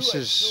but I do. this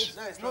is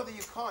No, it's not that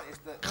you can't. It's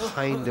that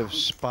kind of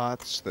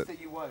spots that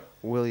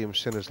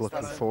Williamson is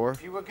looking for.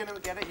 If you were going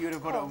to get it, you would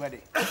have got it already.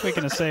 we're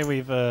going to say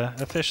we've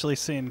officially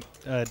seen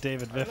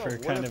David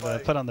Viffer kind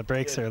of put on the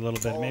brakes there a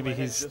little bit. Maybe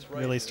he's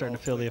really starting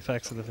to feel the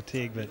effects of the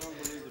fatigue, but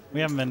we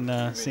haven't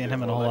been seeing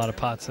him in a whole lot of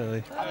pots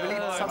lately.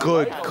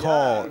 Good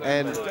call,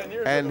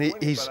 and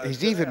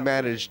he's even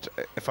managed,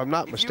 if I'm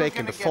not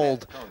mistaken, to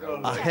fold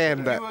a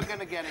hand that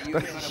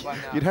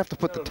you'd have to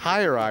put the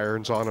tire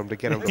irons on him to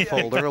get him to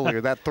fold earlier.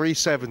 That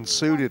 3-7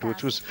 suited,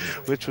 which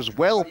was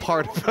well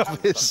part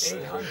of his,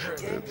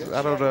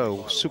 I don't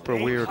know, super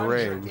weird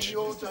range.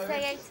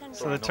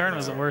 So the turn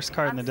was the worst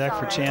card in the deck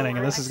for Channing,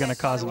 and this is going to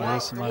cause him to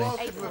lose some money.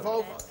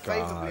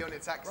 God.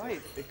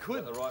 It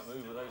could. The right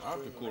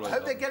move. I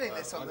hope they're getting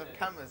this on the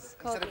cameras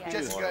instead of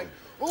just going,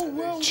 oh,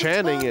 well.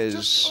 Channing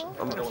is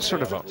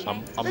sort of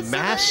a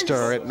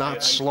master at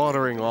not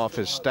slaughtering off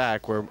his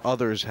stack where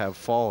others have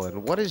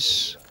fallen.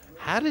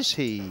 How does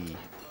he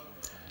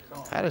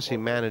How does he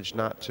manage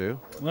not to?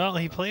 Well,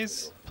 he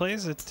plays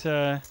it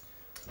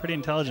pretty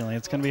intelligently.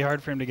 It's going to be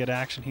hard for him to get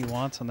action he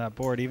wants on that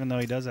board, even though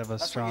he does have a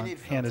strong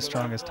hand as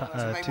strong as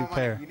 2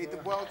 pair.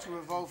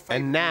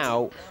 And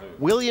now,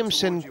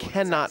 Williamson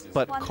cannot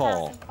but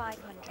call.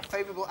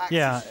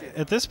 Yeah,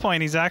 at this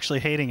point, he's actually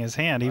hating his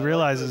hand. He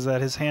realizes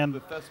that his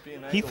hand,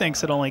 he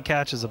thinks it only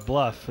catches a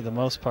bluff for the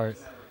most part.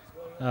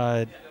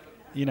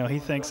 You know, he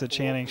thinks that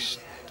Channing's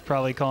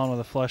probably calling with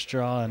a flush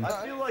draw, and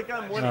I feel like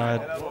I'm winning.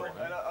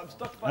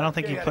 I don't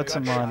think he puts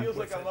him on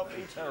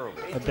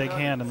a big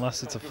hand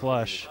unless it's a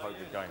flush.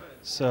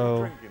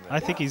 So I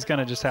think he's going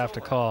to just have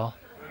to call.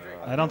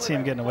 I don't see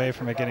him getting away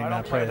from it getting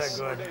that price.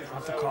 I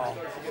have to call.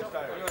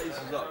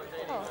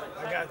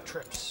 I got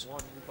trips.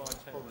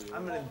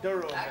 I'm an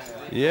enduro man.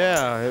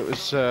 Yeah, it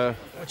was...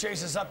 Which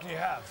aces up do you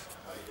have?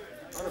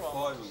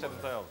 7,000.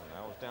 I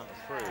was down to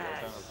 3.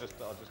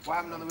 What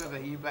happened on the river?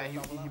 You bet you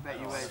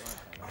win.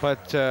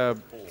 But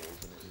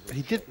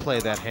he did play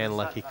that hand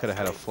like he could have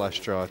had a flush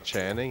draw at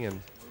Channing,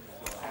 and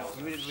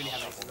You didn't really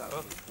have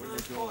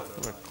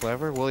aces up.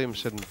 clever.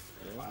 Williamson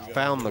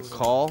found the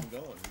call.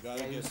 Yeah,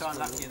 you so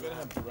unlucky in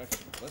that.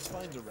 Let's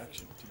find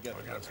direction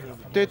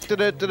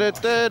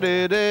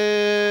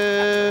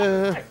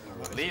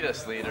Lead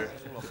us, leader.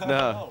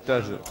 No, it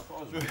doesn't.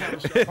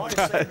 It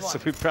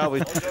does. We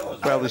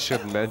probably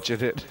shouldn't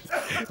mention it.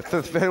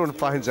 If anyone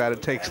finds out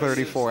it takes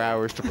 34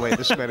 hours to play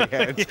this many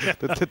hands,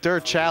 the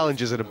dirt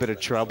challenge is in a bit of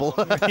trouble.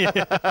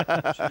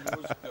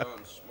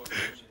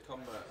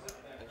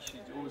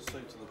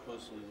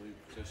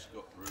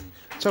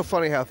 It's so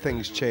funny how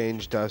things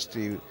change,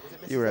 Dusty.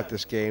 You were at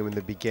this game in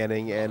the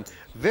beginning, and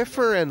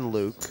Viffer and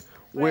Luke,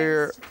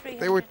 where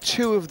they were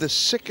two of the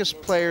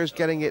sickest players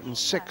getting it in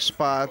 6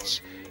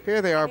 spots.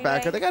 Here they are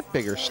back. They got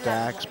bigger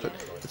stacks, but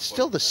it's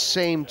still the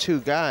same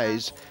 2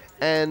 guys.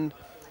 And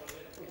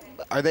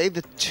are they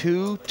the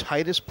 2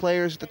 tightest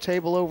players at the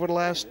table over the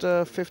last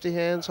 50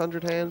 hands,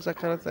 100 hands, that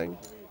kind of thing?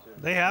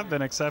 They have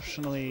been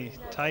exceptionally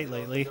tight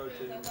lately.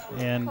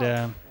 And,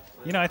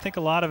 you know, I think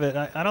a lot of it,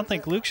 I don't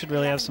think Luke should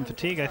really have some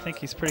fatigue. I think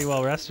he's pretty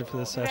well rested for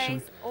this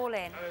session. All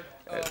in.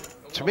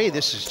 To me,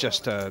 this is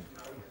just a...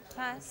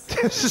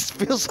 This just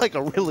feels like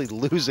a really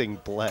losing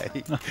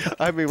play.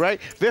 I mean,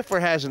 right? Viffer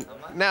hasn't...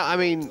 Now, I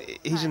mean,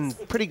 he's in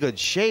pretty good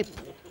shape,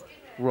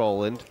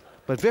 Roland,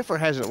 but Viffer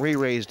hasn't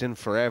re-raised in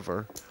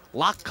forever.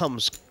 Laak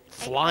comes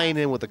flying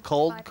in with a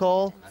cold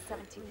call,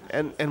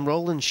 and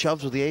Roland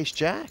shoves with the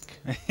ace-jack.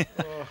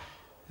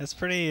 It's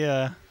pretty...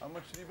 How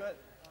much did you bet?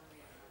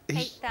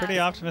 He's pretty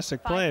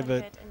optimistic play,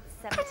 but...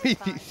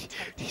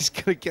 he's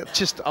going to get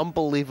just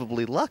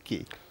unbelievably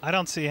lucky. I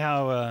don't see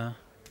how...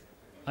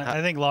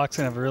 I think Laak's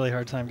going to have a really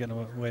hard time getting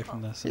away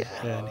from this. Yeah,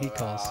 and he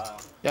calls.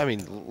 Yeah, I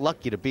mean,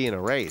 lucky to be in a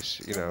race,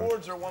 you know. 2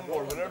 boards or 1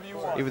 board, whatever you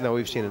want. Even though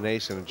we've seen an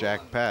ace and a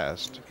jack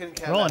passed.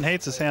 Roland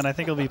hates his hand. I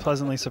think he'll be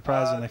pleasantly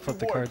surprised when they flip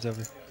the cards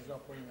over.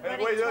 Hey,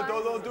 wait,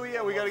 don't do it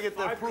yet. We got to get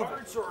the approval.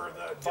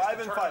 5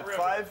 and 5.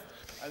 5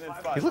 and then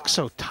 5. He looks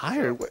so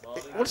tired.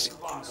 What's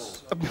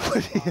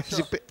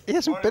he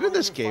hasn't been in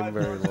this game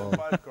very long.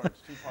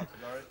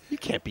 You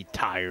can't be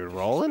tired,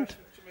 Roland.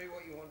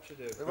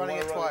 We're running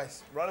it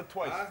twice. Run it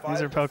twice.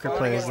 These are poker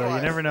players, though.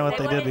 You never know what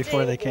they did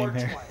before they came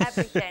here.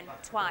 Everything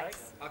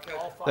twice.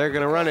 They're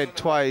going to run it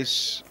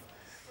twice,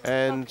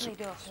 and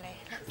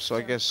so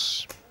I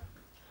guess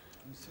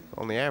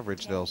on the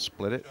average they'll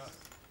split it.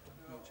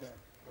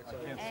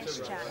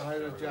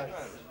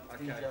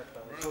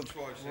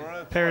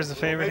 Pair is the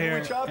favorite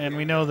here, and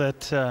we know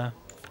that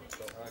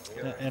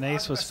an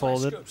ace was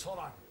folded.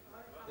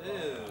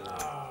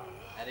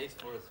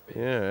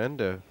 Yeah,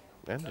 and a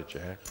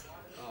jack.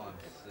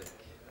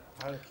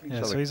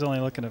 Yeah, so he's only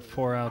looking at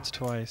 4 outs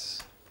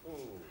twice.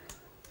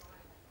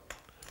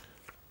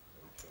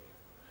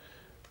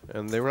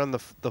 And they run the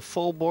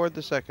full board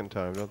the second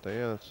time, don't they?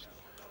 Yeah, that's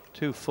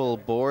 2 full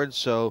boards.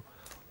 So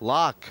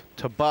Laak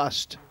to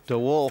bust to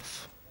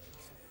Wolfe.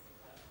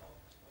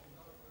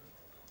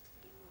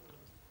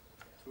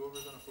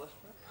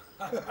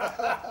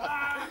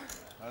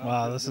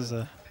 Wow, this is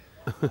a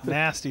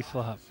nasty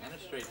flop. And a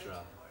straight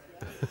draw.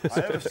 I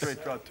have a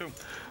straight draw, too.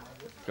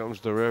 Comes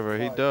the river,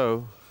 he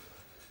do.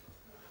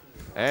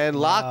 And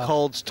Laak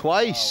holds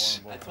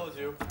twice. I told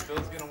you,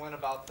 Phil's going to win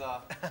about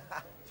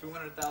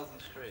 200,000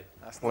 straight.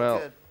 That's not Well,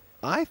 good.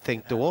 I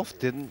think the Wolf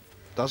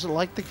doesn't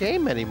like the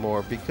game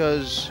anymore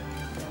because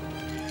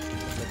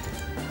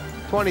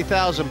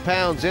 20,000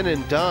 pounds in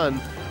and done.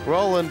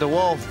 Roland to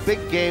Wolfe, big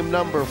game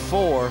number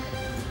 4.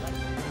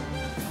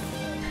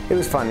 It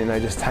was fun, you know,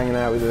 just hanging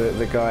out with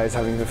the guys,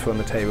 having the fun on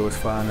the table was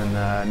fun,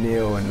 and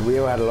Neil, and we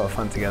all had a lot of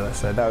fun together,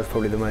 so that was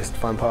probably the most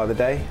fun part of the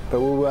day. But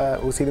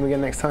we'll see them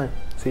again next time.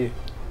 See you.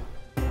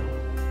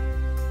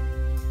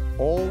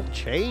 All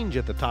change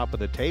at the top of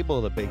the table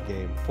of the big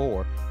game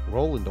 4.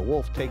 Roland to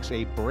Wolfe takes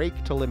a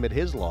break to limit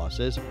his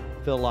losses.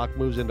 Phil Laak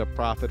moves into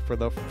profit for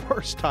the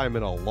first time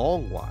in a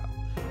long while.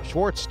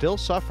 Schwartz still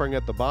suffering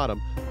at the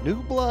bottom.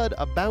 New blood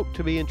about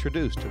to be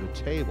introduced to the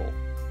table.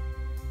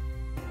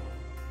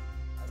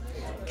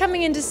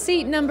 Coming into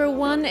seat number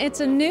 1,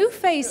 it's a new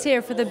face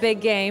here for the big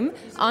game,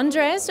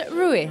 Andres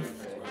Ruiz.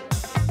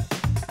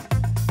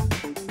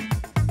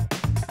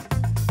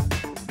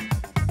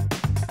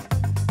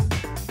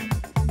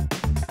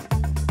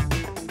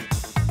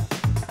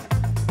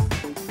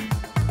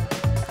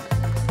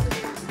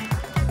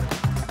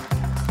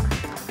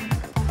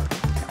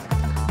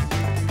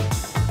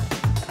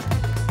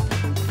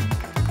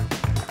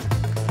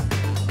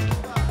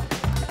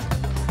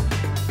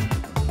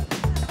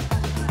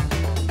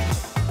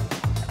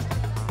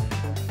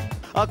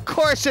 Of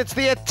course, it's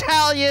the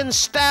Italian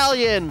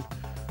stallion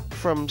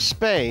from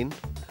Spain,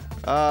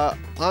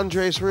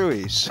 Andres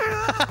Ruiz.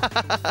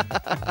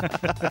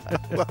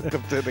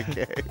 Welcome to the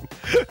game.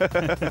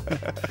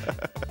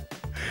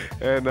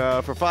 And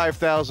for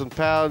 5,000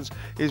 pounds,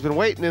 he's been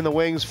waiting in the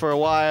wings for a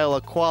while,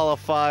 a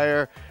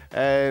qualifier,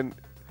 and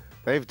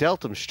they've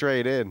dealt him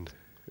straight in.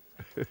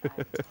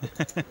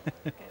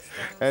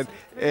 And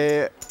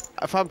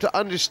if I'm to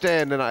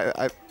understand, and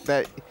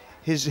that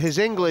his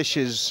English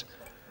is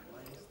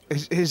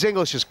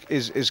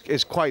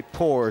quite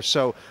poor,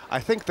 so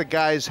I think the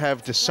guys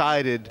have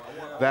decided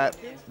that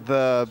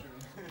the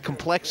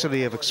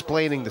complexity of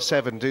explaining the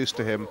 7 deuce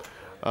to him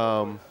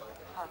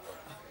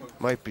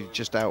might be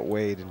just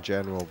outweighed in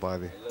general by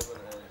the.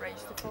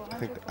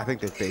 I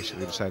think they've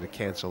basically decided to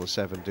cancel the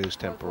 7 deuce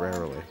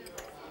temporarily.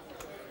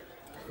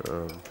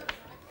 I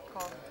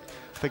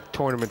think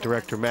tournament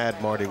director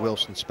Mad Marty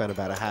Wilson spent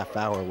about a half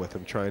hour with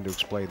him trying to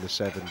explain the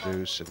 7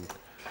 deuce, and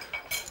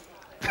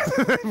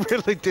they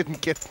really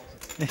didn't get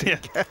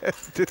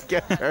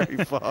very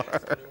far.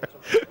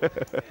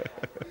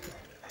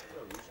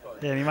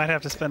 Yeah, and you might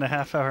have to spend a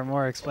half hour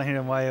more explaining to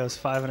him why it was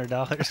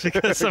 $500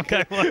 because some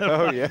guy wanted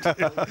Oh to yeah,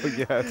 oh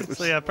yeah.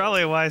 So yeah,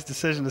 probably a wise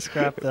decision to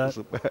scrap that.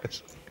 The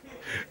best.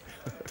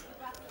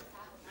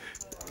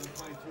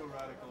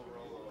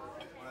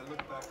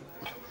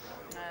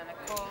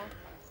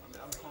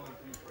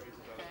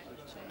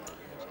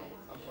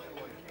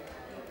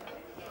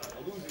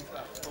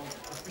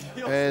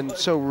 And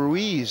so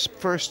Ruiz,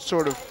 first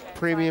sort of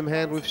premium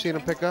hand we've seen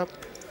him pick up.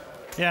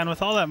 Yeah, and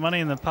with all that money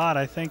in the pot,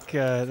 I think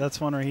that's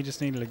one where he just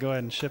needed to go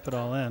ahead and ship it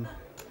all in.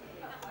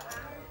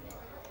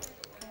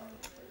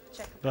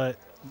 But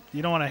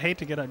you don't want to hate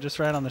to get up just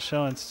right on the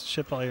show and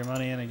ship all your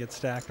money in and get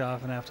stacked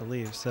off and have to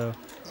leave. So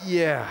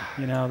yeah,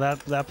 you know,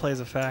 that plays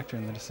a factor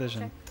in the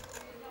decision.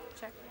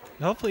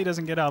 Hopefully he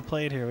doesn't get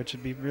outplayed here, which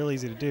would be real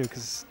easy to do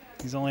because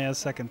he's only has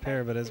second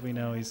pair, but as we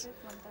know, he's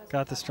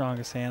got the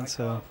strongest hand.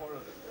 So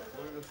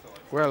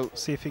well,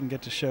 see if he can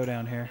get to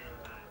showdown here.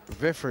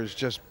 Viffer's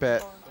just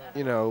bet,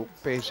 you know,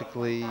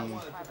 basically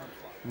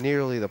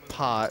nearly the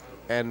pot,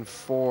 and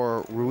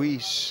for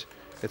Ruiz,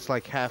 it's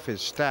like half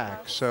his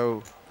stack.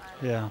 So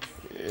yeah,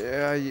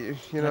 you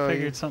know, I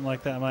figured something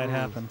like that might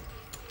happen.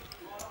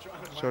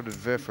 So did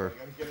Viffer.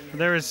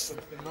 There is,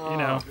 you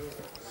know,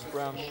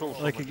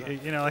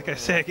 like I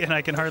say again,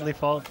 I can hardly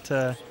fault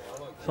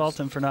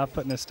him for not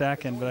putting a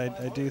stack in, but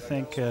I do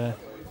think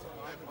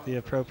the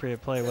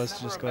appropriate play was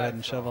to just go ahead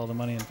and shove all the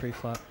money in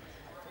pre-flop.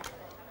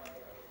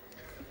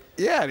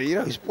 Yeah, you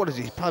know, he's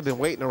probably been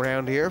waiting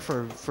around here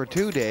for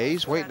 2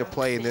 days, waiting to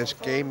play in this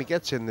game. He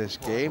gets in this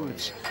game.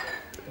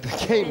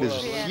 The game is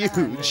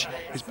huge.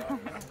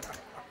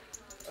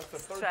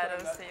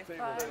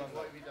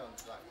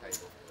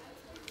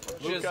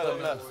 Luke got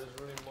a mess.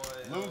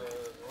 Luke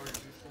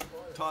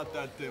taught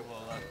that table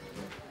a lot.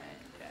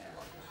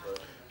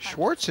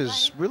 Schwartz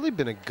has really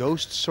been a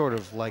ghost sort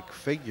of like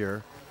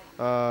figure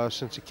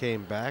since he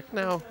came back.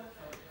 Now,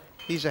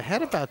 he's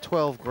ahead about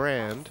 12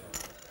 grand.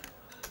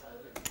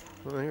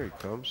 Well, here he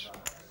comes.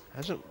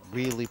 Hasn't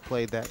really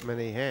played that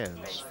many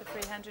hands.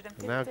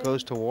 And now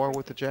goes to war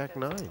with the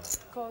Jack-9.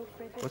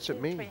 What's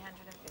it mean?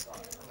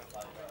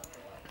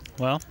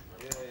 Well,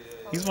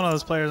 he's one of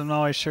those players I'm not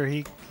always sure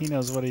he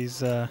knows what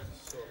he's going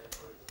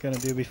to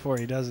do before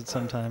he does it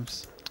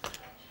sometimes.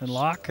 And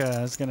Laak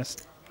is going to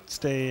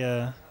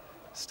stay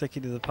sticky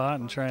to the pot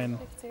and try and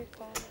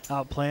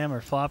outplay him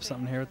or flop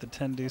something here with the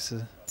 10 deuce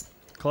of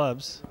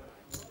clubs.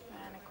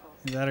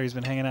 Either that or he's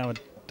been hanging out with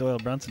Doyle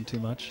Brunson too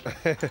much.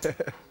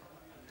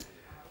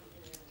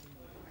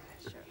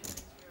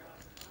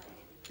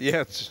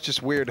 Yeah, it's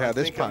just weird how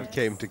this pot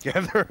came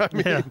together. I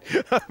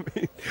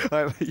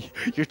mean,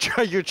 you're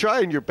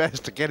trying your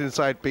best to get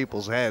inside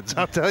people's heads.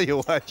 I'll tell you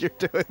what you're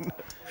doing.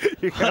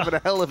 You're having a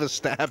hell of a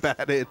stab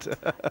at it.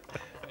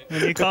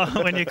 When you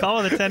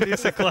call with a 10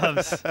 deuce of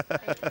clubs,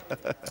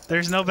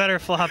 there's no better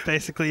flop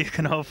basically you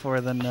can hope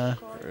for than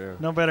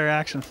no better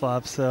action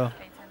flop. So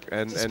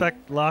I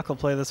suspect Laak will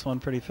play this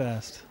one pretty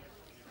fast.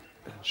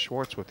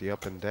 Schwartz with the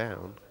up and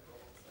down.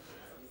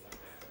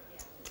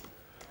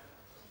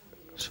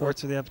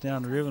 Schwartz with the up and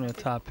down, Reuben with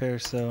top pair,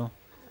 so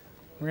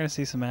we're going to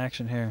see some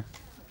action here.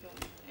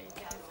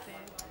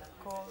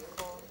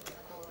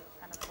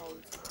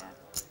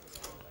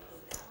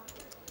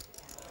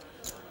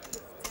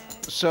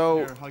 So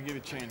here, I'll give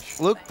you change.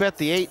 Luke bet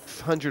the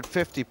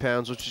 850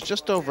 pounds, which is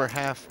just over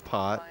half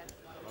pot,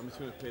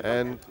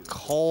 and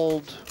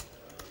called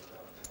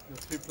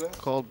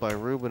by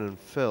Reuben and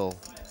Phil.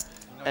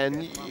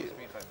 And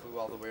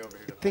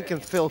thinking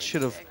Phil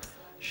should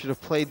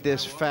have played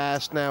this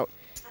fast. Now,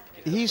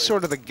 he's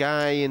sort of the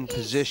guy in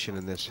position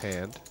in this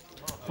hand.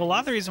 Well, a lot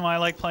of the reason why I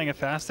like playing it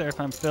fast there if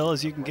I'm Phil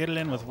is you can get it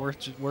in with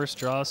worse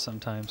draws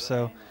sometimes.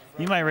 So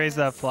you might raise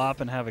that flop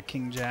and have a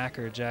king-jack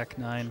or a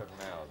jack-9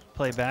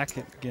 play back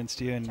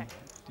against you, and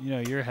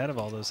you're ahead of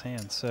all those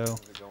hands. So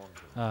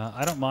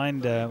I don't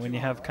mind when you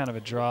have kind of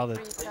a draw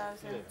that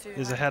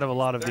is ahead of a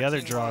lot of the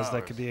other draws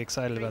that could be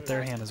excited about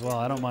their hand as well.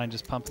 I don't mind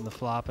just pumping the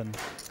flop and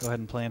go ahead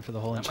and playing for the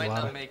whole enchilada. I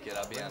might not make it,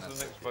 I'll be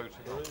honest.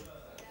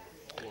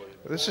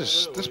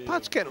 This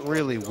pot's getting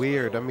really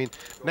weird. I mean,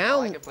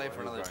 now. I could play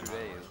for another 2 days.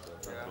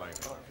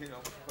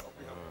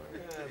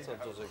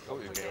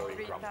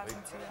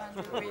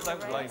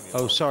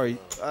 Oh, sorry.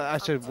 I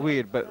said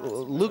weird, but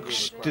Luke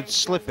did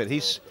slip it.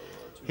 He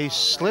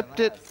slipped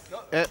it.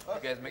 You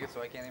guys make it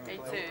so I can't even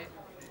play.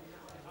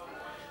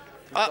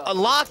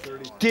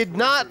 Laak did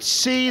not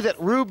see that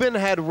Reuben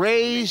had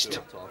raised.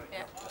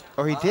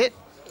 Or he did?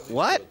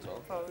 What?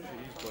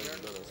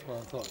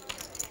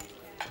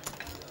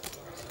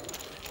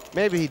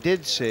 Maybe he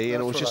did see,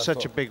 and it was just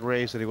such a big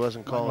raise that he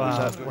wasn't calling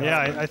us up.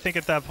 Yeah, I think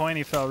at that point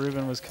he felt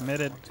Reuben was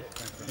committed,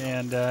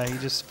 and he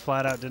just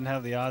flat out didn't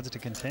have the odds to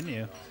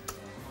continue.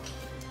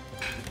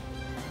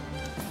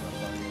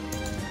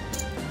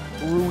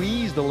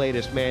 Ruiz, the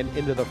latest man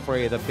into the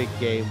fray of the big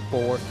game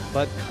 4,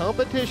 but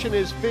competition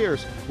is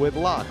fierce with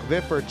Laak,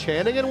 Viffer,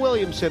 Channing, and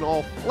Williamson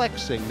all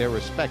flexing their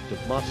respective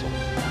muscle.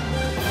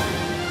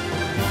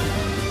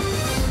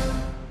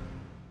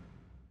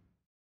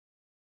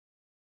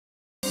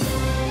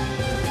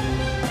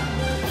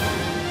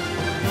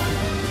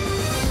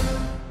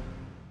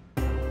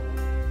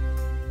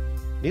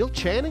 Neil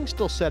Channing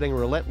still setting a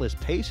relentless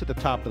pace at the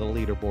top of the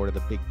leaderboard of the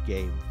big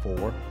game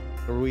 4.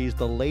 Ruiz,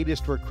 the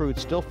latest recruit,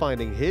 still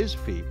finding his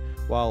feet,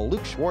 while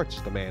Luke Schwartz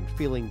is the man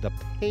feeling the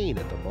pain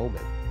at the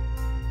moment.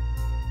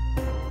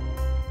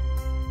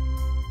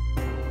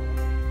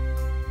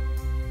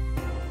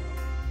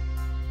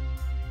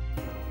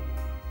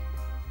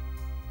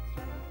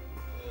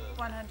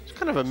 It's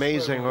kind of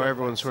amazing how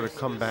everyone's sort of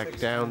come back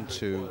down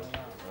to,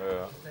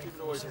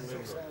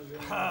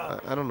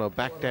 I don't know,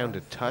 back down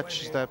to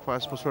touch. Is that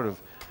possible? Sort of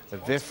a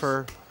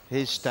Viffer,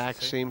 his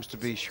stack seems to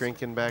be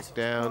shrinking back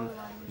down.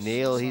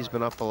 Neil, he's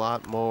been up a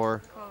lot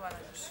more. I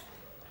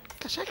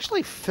guess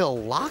actually Phil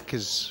Laak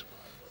is,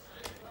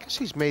 I guess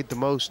he's made the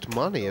most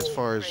money as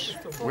far as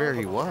where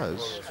he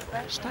was.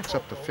 Stacks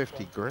up to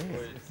 50 grand.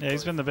 Yeah,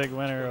 he's been the big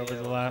winner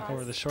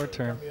over the short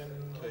term,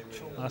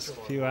 last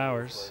few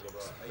hours.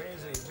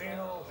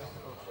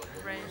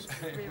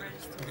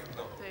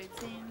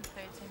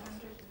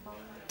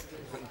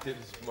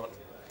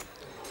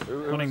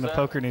 Winning the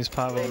Poker News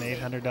pot with an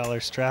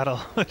 $800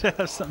 straddle would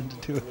have something to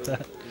do with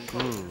that. He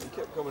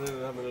kept coming in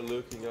and having a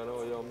look and going,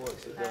 oh yeah, I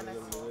might sit down in a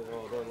minute.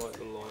 Oh, I don't like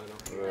the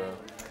lineup.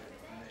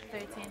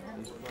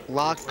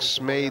 Laak's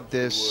made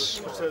this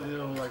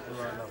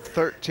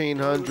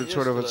 1,300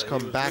 sort of has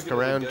come back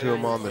around to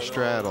him on the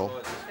straddle.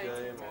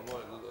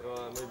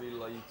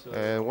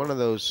 And one of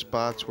those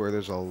spots where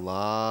there's a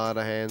lot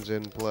of hands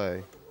in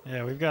play.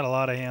 Yeah, we've got a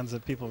lot of hands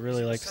that people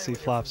really like to see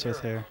flops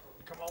with here.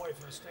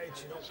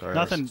 Sorry,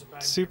 nothing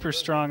super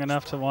strong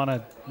enough to want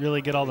to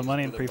really get all the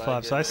money in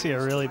pre-flop, so I see a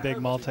really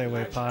big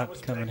multi-way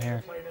pot coming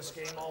here.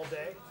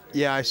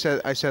 Yeah, I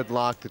said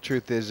Laak. The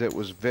truth is it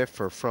was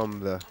Viffer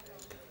from the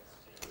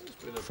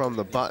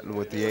button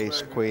with the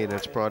ace queen.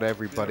 It's brought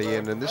everybody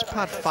in, and this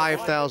pot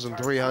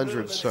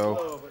 5,300,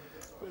 so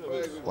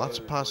lots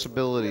of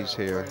possibilities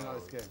here.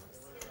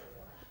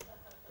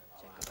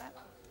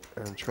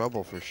 And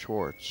trouble for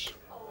Schwartz.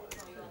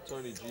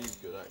 Tony G's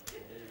good at.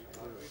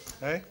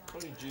 Hey?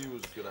 Tony G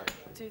was good at.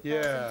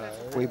 Yeah.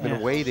 We've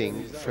been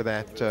waiting for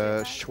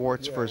that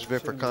Schwartz versus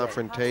Viffer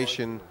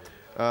confrontation.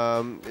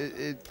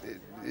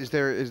 Is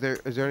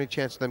there any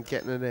chance of them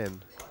getting it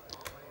in?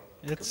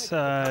 It's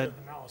I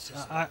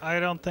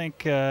don't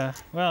think.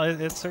 Well,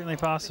 it's certainly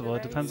possible.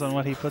 It depends on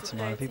what he puts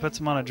him on. If he puts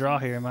him on a draw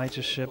here, he might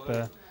just ship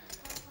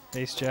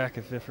ace jack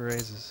if Viffer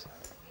raises.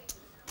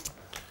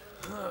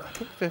 I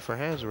think Viffer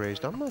has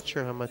raised. I'm not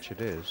sure how much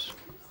it is.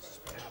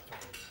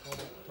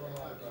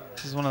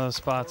 This is one of those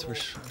spots where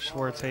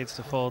Schwartz hates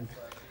to fold.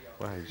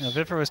 Nice. You know,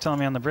 Viffer was telling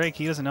me on the break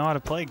he doesn't know how to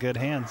play good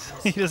hands.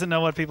 He doesn't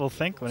know what people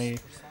think when he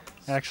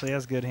actually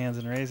has good hands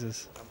and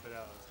raises.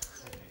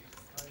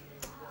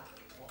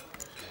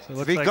 So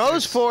If he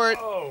goes for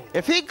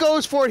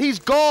it, he's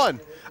gone.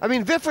 I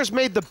mean, Viffer's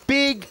made the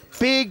big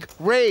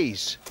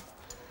raise.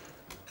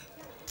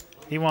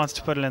 He wants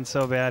to put it in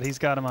so bad. He's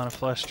got him on a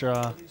flush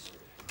draw.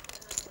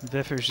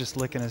 Viffer's just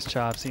licking his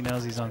chops. He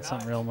knows he's on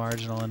something real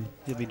marginal, and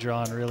he'll be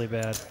drawing really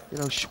bad. You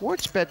know,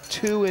 Schwartz bet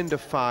 2 into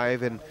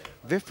 5, and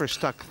Viffer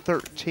stuck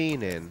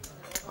 13 in.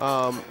 It's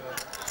a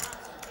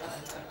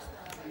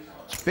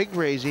big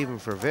raise even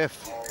for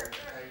Viff.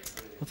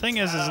 The thing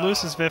is, as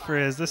loose as Viffer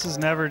is, this is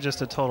never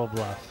just a total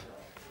bluff.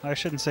 I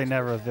shouldn't say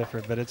never with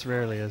Viffer, but it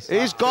rarely is.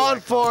 He's gone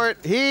for it.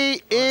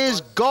 He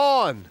is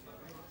gone.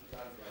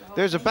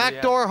 There's a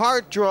backdoor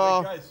heart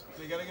draw. Guys,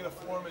 they gotta get a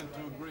foreman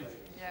to agree.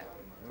 Yeah,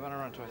 we want to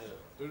run twice.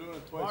 They're doing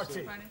it twice.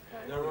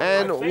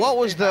 And what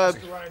was the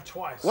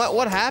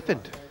what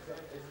happened?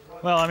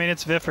 Well, I mean,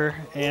 it's Viffer,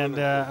 and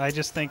I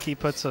just think he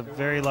puts a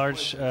very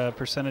large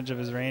percentage of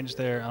his range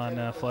there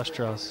on flush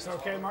draws.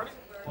 Okay, Marty.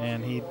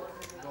 And he, you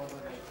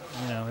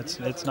know,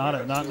 it's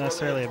not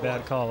necessarily a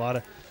bad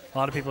call. A A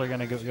lot of people are going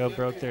to go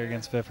broke there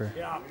against Viffer.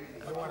 Yeah,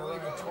 I want to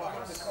run it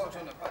twice.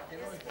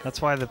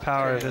 That's why the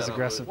power of his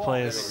aggressive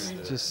play is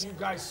just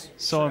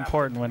so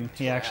important when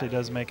he actually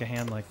does make a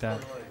hand like that.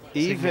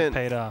 Even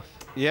paid off.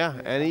 Yeah,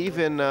 and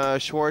even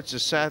Schwartz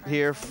has sat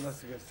here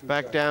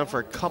back down for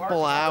a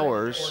couple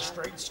hours.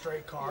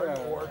 Straight card,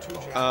 or 2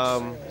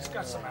 jacks. He's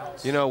got some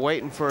outs. You know,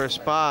 waiting for a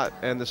spot,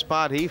 and the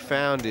spot he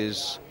found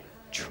is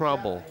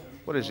trouble.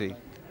 What is he?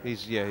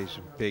 He's in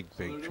big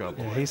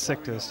trouble. Yeah, he's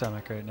sick to his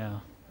stomach right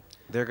now.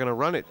 They're going to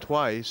run it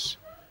twice,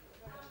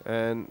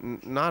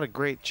 and not a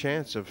great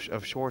chance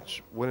of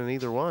Schwartz winning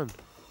either one.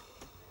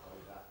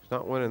 He's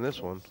not winning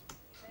this one.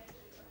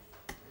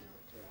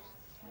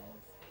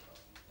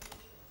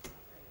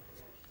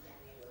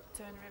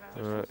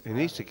 He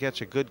needs to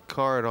catch a good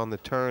card on the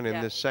turn in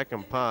this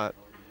second pot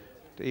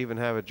to even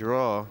have a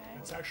draw.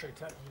 It's actually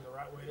technically the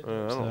right way to do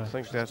it. I don't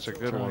think that's a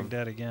good one.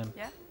 Dead again.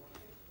 Yeah.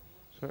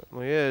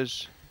 Certainly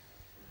is.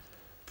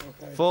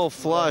 Full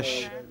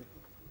flush.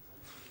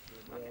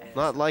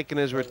 Not liking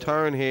his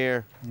return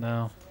here.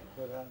 No.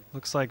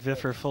 Looks like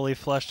Viffer fully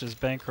flushed his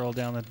bankroll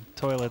down the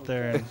toilet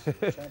there and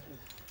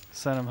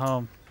sent him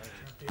home.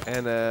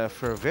 And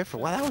for Viffer,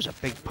 wow, that was a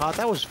big pot.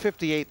 That was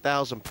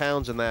 58,000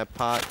 pounds in that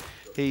pot.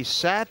 He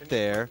sat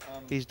there.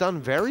 He's done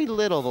very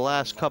little the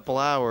last couple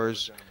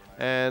hours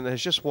and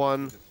has just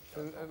won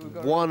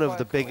one of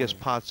the biggest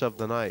pots of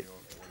the night.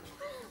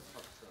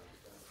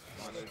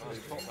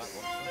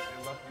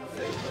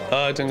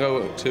 It didn't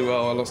go too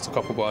well. I lost a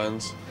couple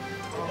buy-ins.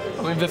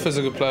 I mean, Viffer's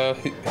a good player.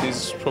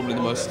 He's probably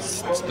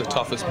the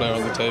toughest player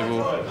on the table.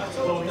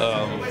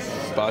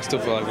 But I still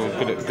feel like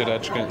we're good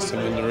edge against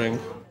him in the ring.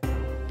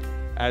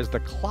 As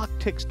the clock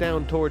ticks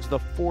down towards the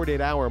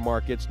 48-hour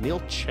mark, it's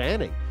Neil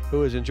Channing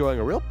who is enjoying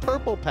a real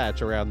purple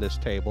patch around this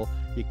table.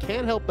 You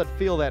can't help but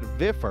feel that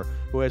Viffer,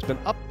 who has been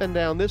up and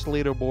down this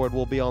leaderboard,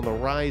 will be on the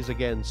rise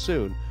again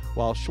soon,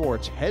 while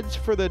Schwartz heads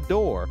for the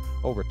door,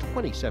 over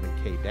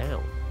 27K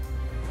down.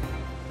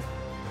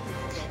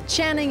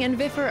 Channing and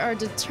Viffer are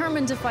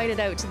determined to fight it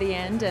out to the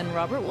end, and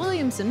Robert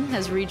Williamson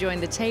has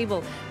rejoined the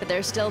table. But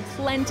there's still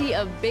plenty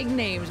of big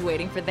names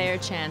waiting for their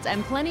chance,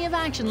 and plenty of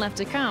action left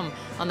to come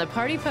on the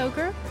Party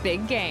Poker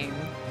Big Game.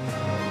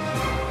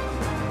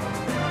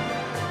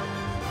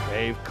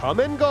 They've come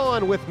and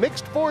gone with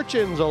mixed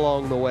fortunes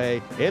along the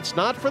way. It's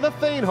not for the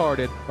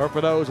faint-hearted or for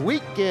those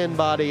weak in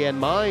body and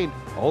mind.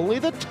 Only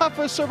the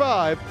toughest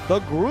survive the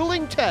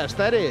grueling test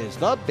that is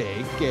the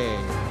Big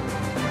Game.